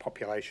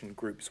population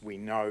groups we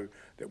know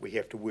that we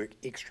have to work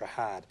extra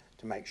hard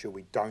to make sure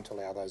we don't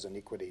allow those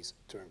inequities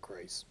to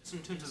increase. So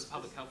in terms of the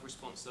public health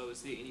response though,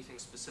 is there anything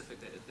specific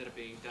that are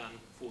being done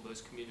for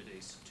those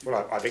communities?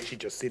 Well, I've actually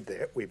just said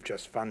that. We've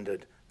just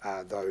funded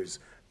those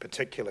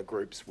particular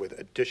groups with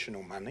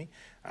additional money,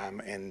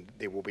 and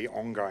there will be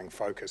ongoing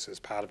focus as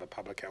part of a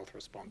public health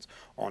response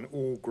on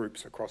all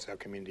groups across our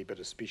community, but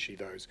especially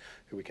those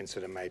who we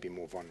consider may be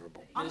more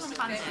vulnerable. On the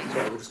funding.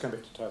 So we'll just come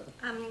back to Toby.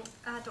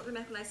 Dr.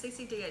 McElnay,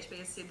 CCDHB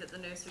has said that the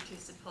nurse who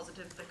tested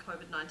positive for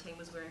COVID-19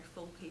 was wearing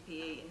full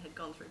PPE and had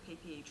gone through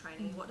PPE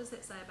training. What does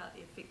that say about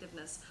the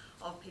effectiveness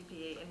of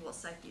PPE, and what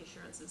safety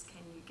assurances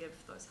can you give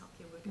those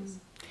healthcare workers?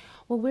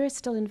 Well, we're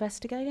still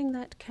investigating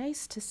that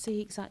case to see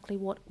exactly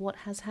what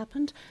has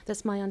happened.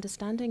 That's my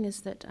understanding,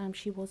 is that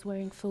she was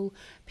wearing full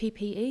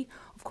PPE.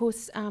 Of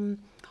course,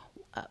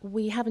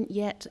 we haven't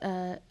yet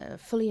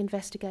fully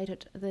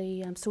investigated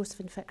the source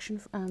of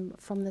infection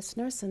from this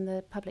nurse, and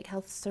the Public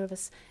Health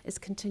Service is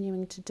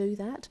continuing to do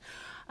that.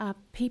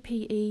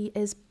 PPE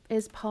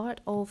is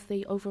part of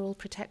the overall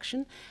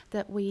protection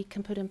that we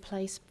can put in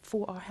place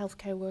for our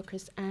healthcare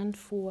workers and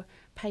for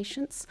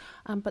patients,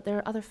 but there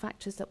are other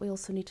factors that we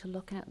also need to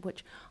look at,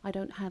 which I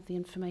don't have the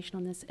information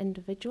on this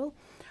individual.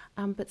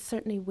 But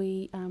certainly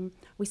we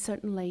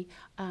certainly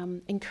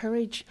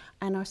encourage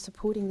and are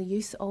supporting the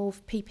use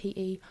of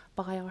PPE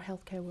by our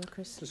healthcare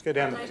workers. Just go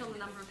down. Update on the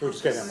number of We'll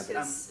just go down healthcare the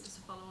workers. Just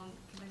to follow on,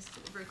 can I just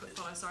a very quick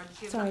follow? Sorry,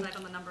 do you have Sorry. an update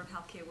on the number of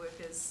healthcare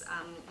workers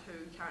who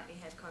currently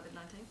have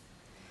COVID-19?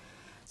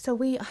 So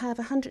we have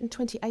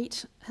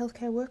 128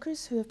 healthcare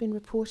workers who have been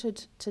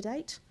reported to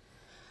date,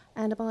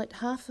 and about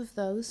half of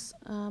those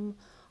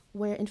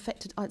were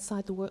infected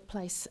outside the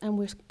workplace, and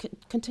we're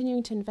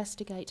continuing to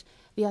investigate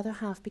the other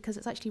half, because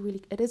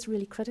it is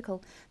really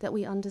critical that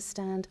we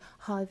understand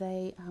how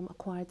they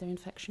acquired their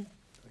infection.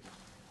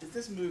 Is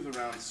this move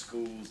around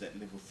schools at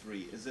level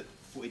 3, is it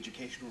for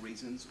educational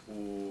reasons,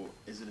 or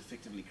is it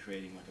effectively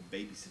creating like a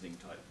babysitting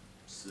type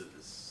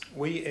service?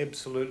 We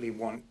absolutely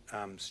want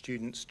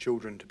students,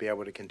 children to be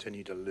able to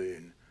continue to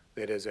learn.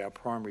 That is our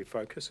primary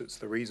focus. It's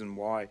the reason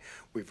why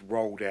we've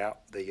rolled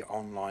out the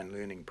online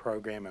learning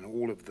program and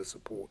all of the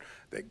support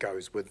that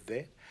goes with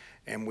that.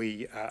 And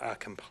we are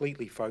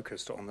completely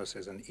focused on this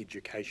as an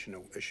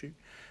educational issue,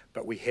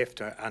 but we have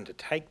to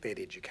undertake that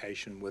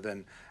education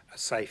within a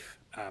safe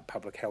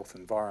public health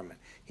environment.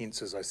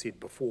 Hence, as I said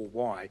before,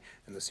 why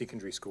in the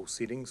secondary school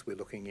settings we're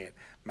looking at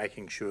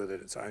making sure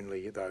that it's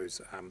only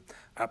those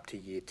up to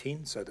year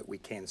 10, so that we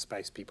can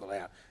space people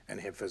out and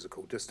have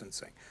physical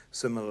distancing.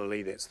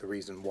 Similarly, that's the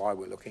reason why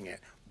we're looking at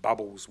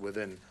bubbles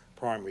within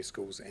primary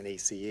schools and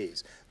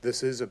ECEs.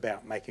 This is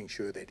about making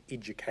sure that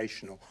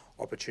educational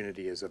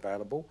opportunity is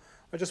available.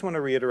 I just want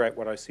to reiterate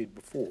what I said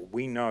before.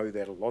 We know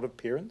that a lot of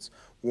parents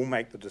will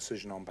make the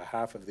decision on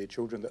behalf of their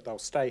children that they'll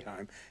stay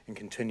home and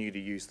continue to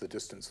use the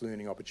distance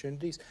learning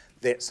opportunities.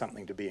 That's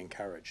something to be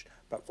encouraged.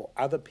 But for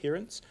other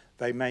parents,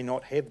 they may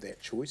not have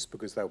that choice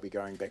because they'll be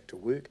going back to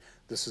work.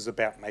 This is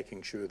about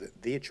making sure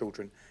that their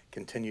children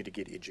continue to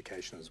get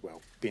education as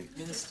well. Ben.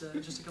 Minister,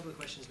 just a couple of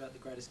questions about the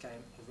greatest game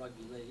of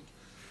rugby league.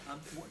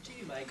 What do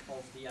you make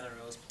of the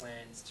NRL's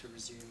plans to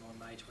resume on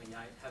May 28?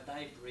 Have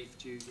they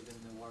briefed you, given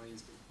the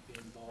Warriors have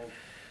been involved?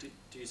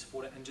 Do you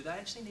support it? And do they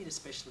actually need a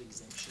special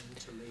exemption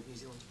to leave New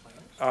Zealand to play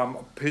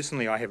on?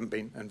 Personally, I haven't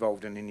been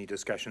involved in any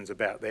discussions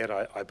about that.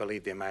 I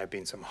believe there may have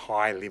been some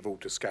high-level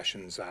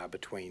discussions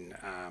between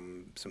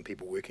some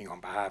people working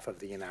on behalf of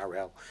the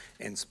NRL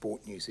and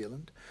Sport New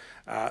Zealand.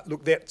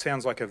 Look, that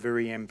sounds like a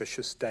very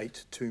ambitious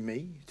date to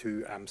me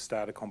to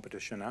start a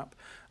competition up,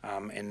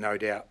 and no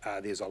doubt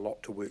there's a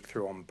lot to work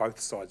through on both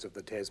sides of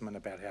the Tasman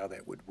about how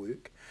that would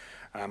work.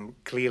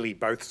 Clearly,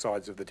 both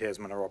sides of the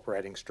Tasman are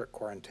operating strict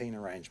quarantine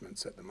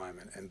arrangements at the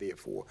moment, and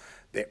therefore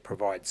that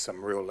provides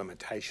some real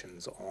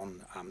limitations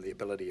on the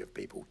ability of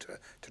people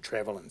to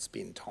travel and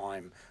spend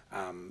time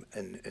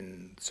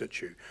in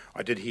situ.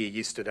 I did hear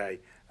yesterday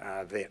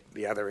that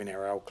the other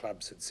NRL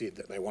clubs had said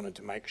that they wanted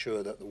to make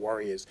sure that the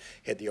Warriors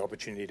had the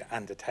opportunity to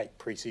undertake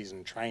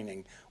pre-season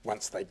training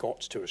once they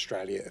got to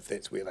Australia, if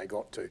that's where they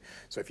got to.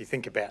 So if you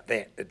think about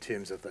that in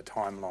terms of the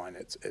timeline,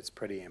 it's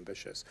pretty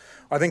ambitious.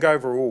 I think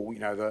overall, you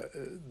know,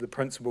 the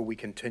principle we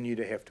continue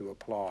to have to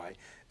apply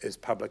is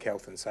public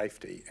health and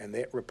safety, and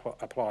that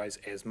applies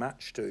as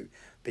much to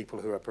people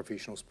who are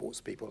professional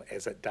sports people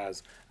as it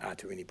does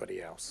to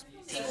anybody else.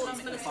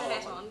 Sports Minister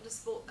hat on,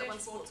 just one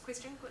sports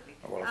question quickly.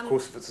 Well, of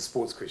course, if it's a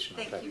sports question.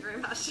 Thank you very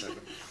much.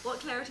 What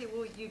clarity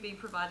will you be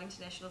providing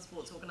to national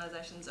sports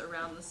organisations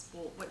around the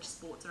sport, which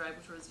sports are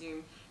able to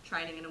resume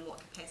training and in what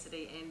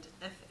capacity, and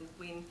if and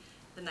when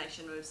the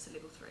nation moves to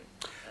level 3.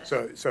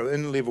 So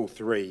in level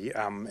 3,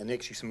 and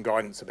actually some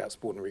guidance about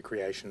sport and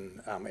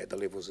recreation at the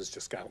levels has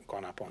just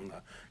gone up on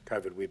the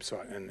COVID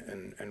website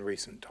in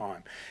recent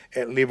time.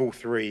 At level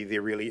 3,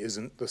 there really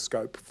isn't the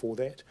scope for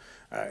that.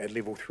 At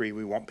level 3,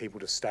 we want people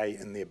to stay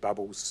in their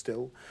bubbles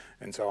still,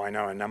 and so I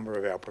know a number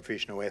of our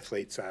professional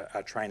athletes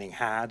are training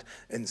hard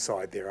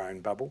inside their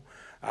own bubble.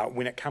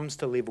 When it comes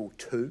to level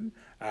 2,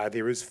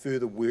 there is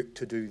further work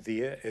to do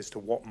there as to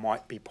what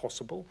might be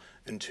possible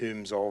in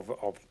terms of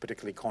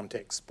particularly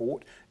contact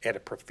sport at a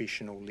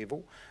professional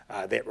level.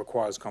 That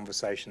requires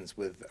conversations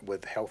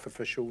with health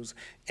officials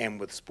and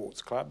with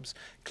sports clubs.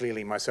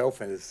 Clearly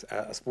myself as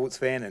a sports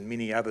fan and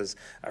many others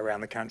around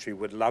the country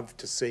would love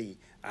to see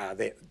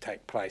that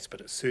take place, but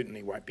it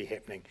certainly won't be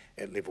happening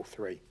at level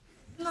 3.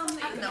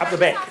 Up the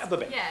back.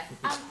 Yeah.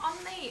 On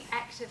the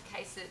active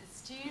cases,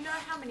 do you know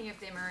how many of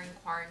them are in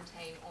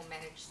quarantine or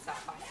managed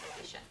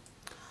self-isolation?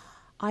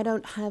 I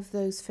don't have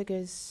those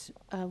figures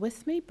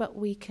with me, but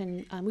we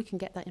can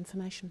get that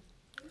information.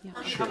 Yeah.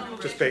 Sure.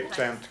 Just back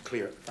down to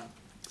clear at the front.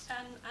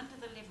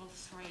 Under the level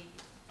 3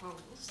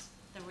 rules,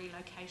 the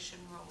relocation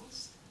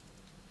rules,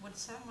 would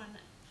someone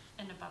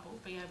in a bubble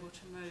be able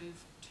to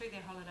move to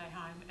their holiday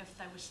home if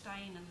they were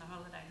staying in the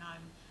holiday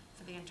home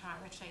for the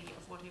entirety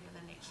of whatever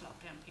the next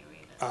lockdown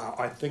period is?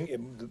 I think,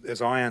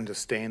 as I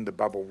understand the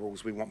bubble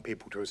rules, we want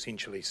people to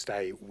essentially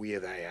stay where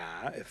they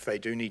are. If they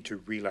do need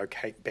to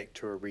relocate back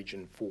to a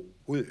region for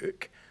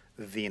work,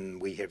 then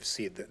we have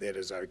said that that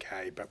is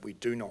okay, but we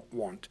do not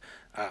want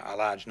a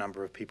large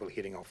number of people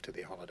heading off to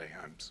their holiday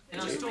homes.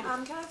 Can I just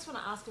want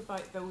to ask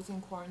about those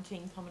in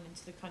quarantine coming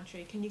into the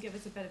country? Can you give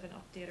us a bit of an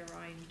update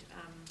around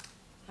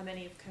how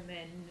many have come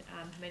in,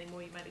 how many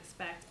more you might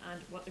expect,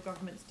 and what the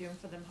government's doing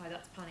for them, how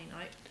that's panning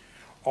out?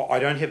 I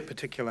don't have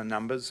particular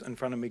numbers in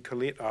front of me,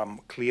 Colette.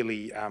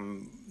 Clearly,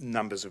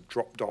 numbers have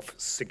dropped off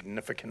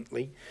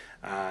significantly,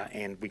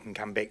 and we can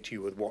come back to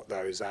you with what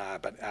those are,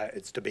 but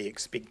it's to be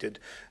expected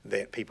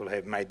that people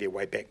have made their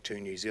way back to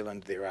New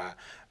Zealand. There are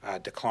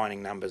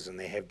declining numbers, and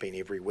there have been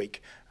every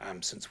week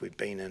since we've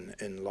been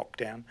in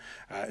lockdown.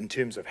 In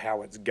terms of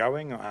how it's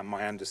going,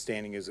 my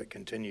understanding is it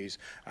continues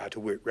to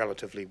work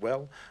relatively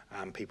well.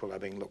 People are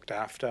being looked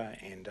after,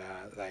 and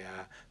they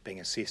are being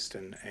assessed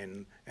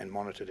and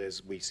monitored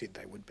as we said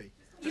they would be.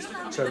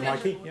 So,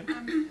 Mikey? Yep.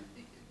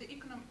 The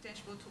economic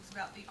dashboard talks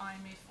about the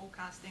IMF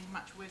forecasting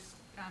much worse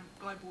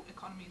global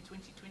economy in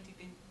 2020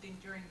 than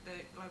during the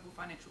global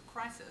financial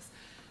crisis.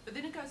 But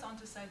then it goes on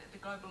to say that the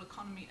global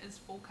economy is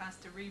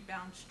forecast to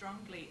rebound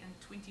strongly in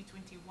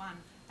 2021.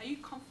 Are you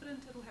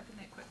confident it'll happen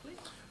that quickly?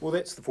 Well,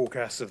 that's the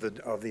forecast of the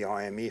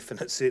IMF,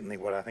 and it's certainly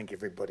what I think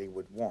everybody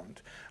would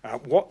want.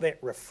 What that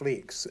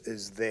reflects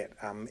is that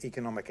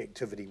economic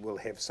activity will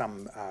have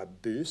some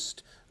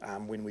burst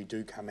when we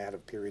do come out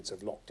of periods of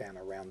lockdown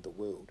around the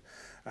world.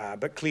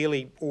 But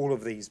clearly all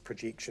of these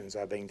projections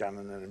are being done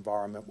in an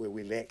environment where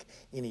we lack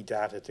any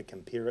data to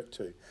compare it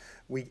to.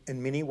 We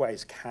in many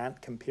ways can't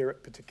compare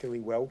it particularly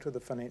well to the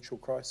financial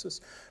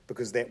crisis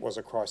because that was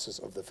a crisis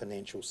of the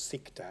financial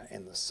sector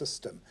and the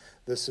system.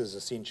 This is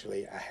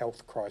essentially a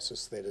health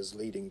crisis that is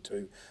leading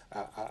to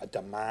a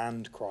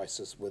demand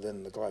crisis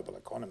within the global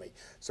economy.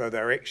 So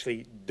they're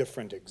actually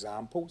different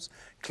examples.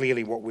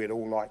 Clearly what we'd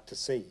all like to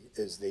see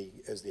is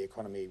the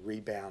economy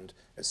rebound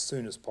as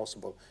soon as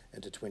possible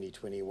into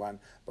 2021,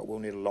 but we'll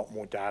need a lot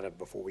more data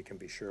before we can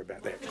be sure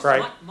about that.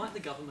 Craig? Might the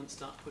government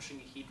start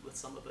pushing ahead with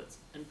some of its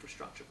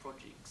infrastructure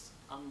projects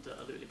under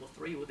Alert Level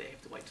 3, or would they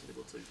have to wait till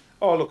Level 2?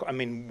 Oh, look, I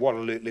mean, what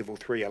Alert Level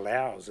 3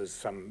 allows is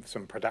some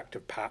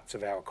productive parts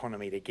of our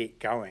economy to get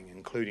going,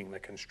 including the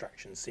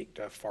construction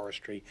sector,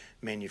 forestry,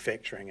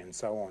 manufacturing, and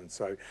so on.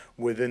 So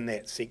within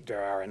that sector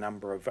are a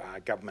number of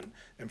government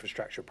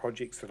infrastructure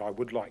projects that I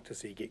would like to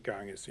see get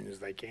going as soon as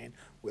they can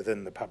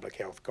within the public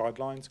health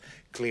guidelines.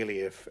 Clearly,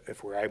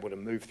 if we're able to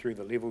move through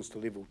the levels to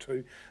Level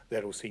 2,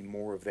 that'll see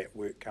more of that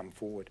work come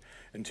forward.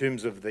 In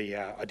terms of the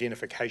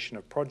identification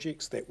of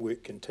projects, that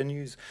work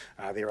continues.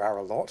 There are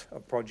a lot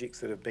of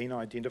projects that have been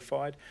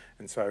identified,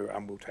 and so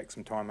we'll take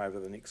some time over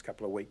the next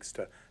couple of weeks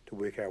to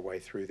work our way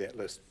through that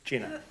list.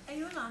 Jenna? Are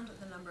you alarmed at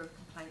the number of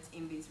complaints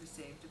MB's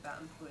received about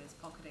employers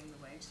pocketing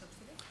the wage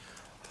subsidy?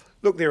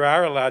 Look, there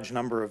are a large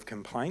number of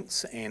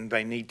complaints and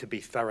they need to be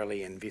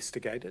thoroughly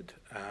investigated.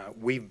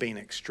 We've been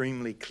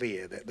extremely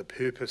clear that the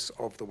purpose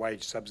of the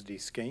wage subsidy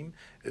scheme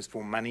is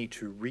for money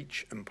to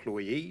reach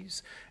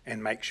employees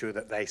and make sure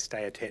that they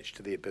stay attached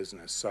to their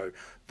business. So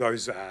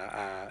those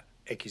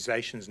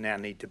accusations now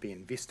need to be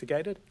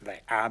investigated. They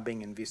are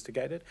being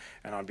investigated,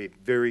 and I'd be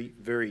very,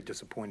 very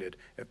disappointed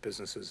if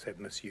businesses have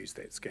misused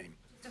that scheme.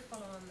 To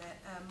follow on that,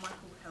 Michael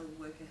Hill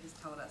Worker has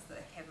told us that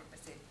they haven't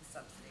received the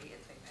subsidy.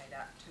 It's been paid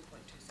out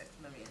 $2.26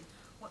 million.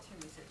 What's your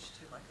message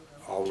to Michael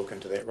Hill? I'll look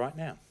into that right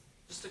now.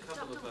 Just a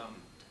couple of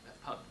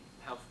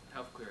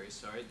health queries.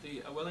 Sorry,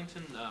 the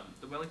Wellington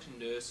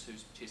nurse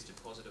who's tested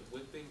positive.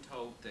 We've been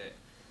told that.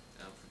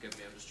 Forgive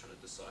me, I'm just trying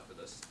to decipher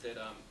this. That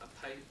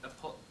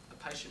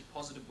a patient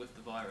positive with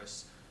the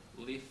virus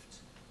left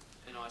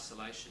an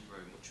isolation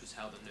room, which was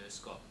how the nurse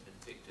got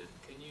infected.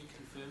 Can you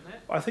confirm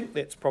that? I think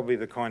that's probably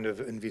the kind of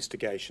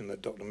investigation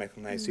that Dr.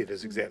 McElnay said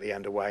is exactly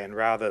underway, and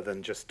rather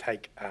than just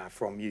take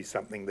from you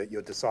something that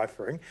you're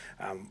deciphering,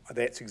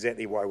 that's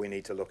exactly why we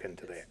need to look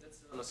into that. That's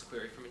an honest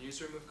query from a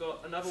newsroom. We've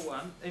got another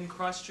one. In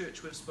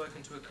Christchurch, we've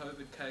spoken to a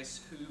COVID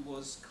case who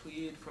was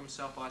cleared from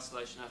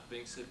self-isolation after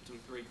being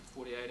symptom-free for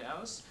 48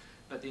 hours,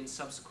 but then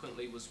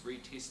subsequently was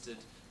retested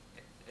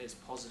as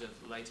positive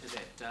later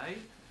that day.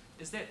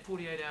 Is that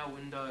 48-hour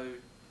window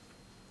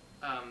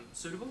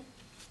suitable?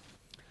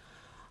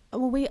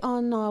 Well, we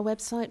on our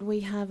website we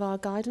have our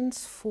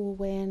guidance for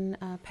when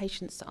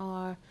patients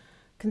are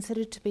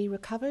considered to be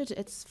recovered.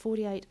 It's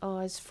 48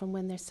 hours from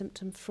when they're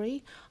symptom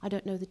free. I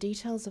don't know the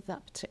details of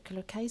that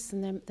particular case,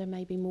 and there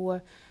may be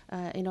more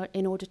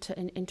in order to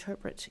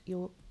interpret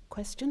your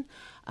question,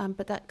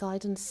 but that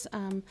guidance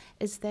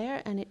is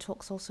there, and it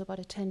talks also about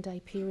a 10-day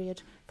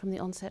period from the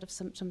onset of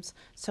symptoms.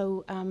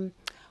 So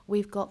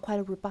we've got quite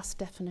a robust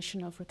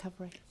definition of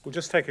recovery. We'll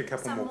just take a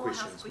couple Some more more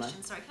questions, health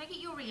questions. Sorry, can I get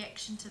your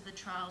reaction to the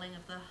trialling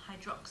of the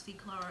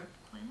hydroxychloroquine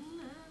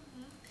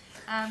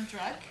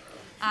drug?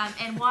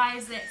 And why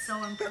is that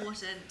so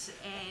important?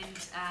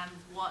 And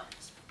what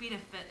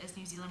benefit is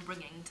New Zealand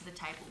bringing to the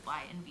table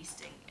by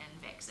investing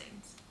in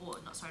vaccines? Or,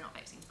 not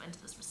vaccines, but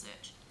into this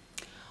research?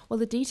 Well,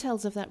 the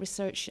details of that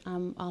research,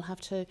 I'll have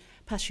to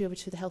pass you over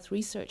to the Health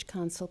Research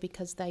Council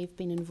because they've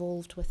been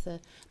involved with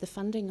the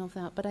funding of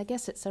that. But I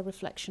guess it's a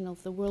reflection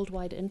of the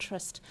worldwide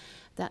interest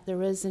that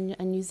there is, and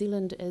New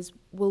Zealand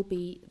will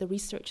be, the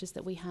researchers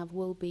that we have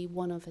will be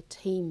one of a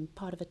team,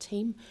 part of a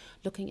team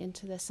looking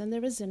into this. And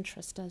there is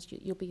interest, as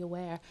you'll be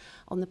aware,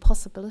 on the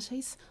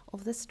possibilities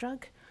of this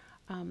drug.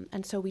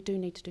 And so we do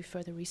need to do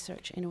further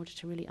research in order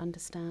to really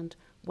understand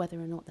whether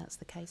or not that's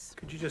the case.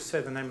 Could you just say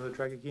the name of the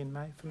drug again,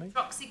 May, for me?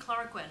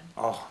 Hydroxychloroquine.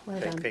 Oh, Well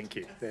done. thank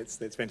you. That's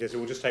fantastic.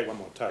 We'll just take one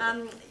more.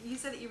 Total. You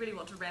said that you really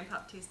want to ramp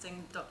up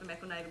testing, Dr.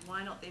 McElnay.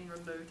 Why not then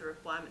remove the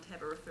requirement to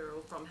have a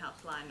referral from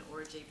Helpline or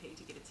a GP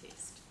to get a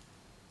test?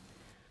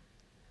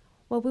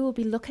 Well, we will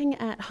be looking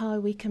at how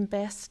we can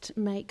best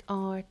make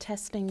our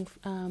testing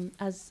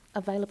as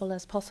available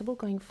as possible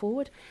going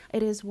forward.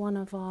 It is one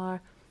of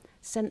our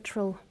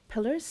central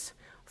pillars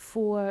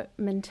for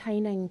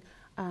maintaining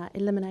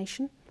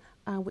elimination,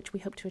 which we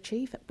hope to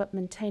achieve, but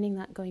maintaining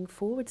that going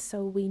forward.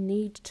 So we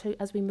need to,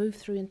 as we move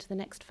through into the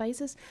next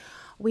phases,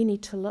 we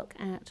need to look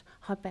at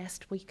how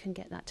best we can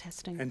get that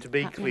testing And to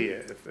be happening.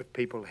 clear, if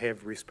people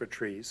have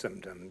respiratory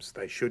symptoms,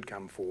 they should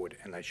come forward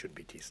and they should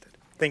be tested.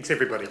 Thanks,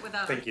 everybody.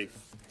 Thank you.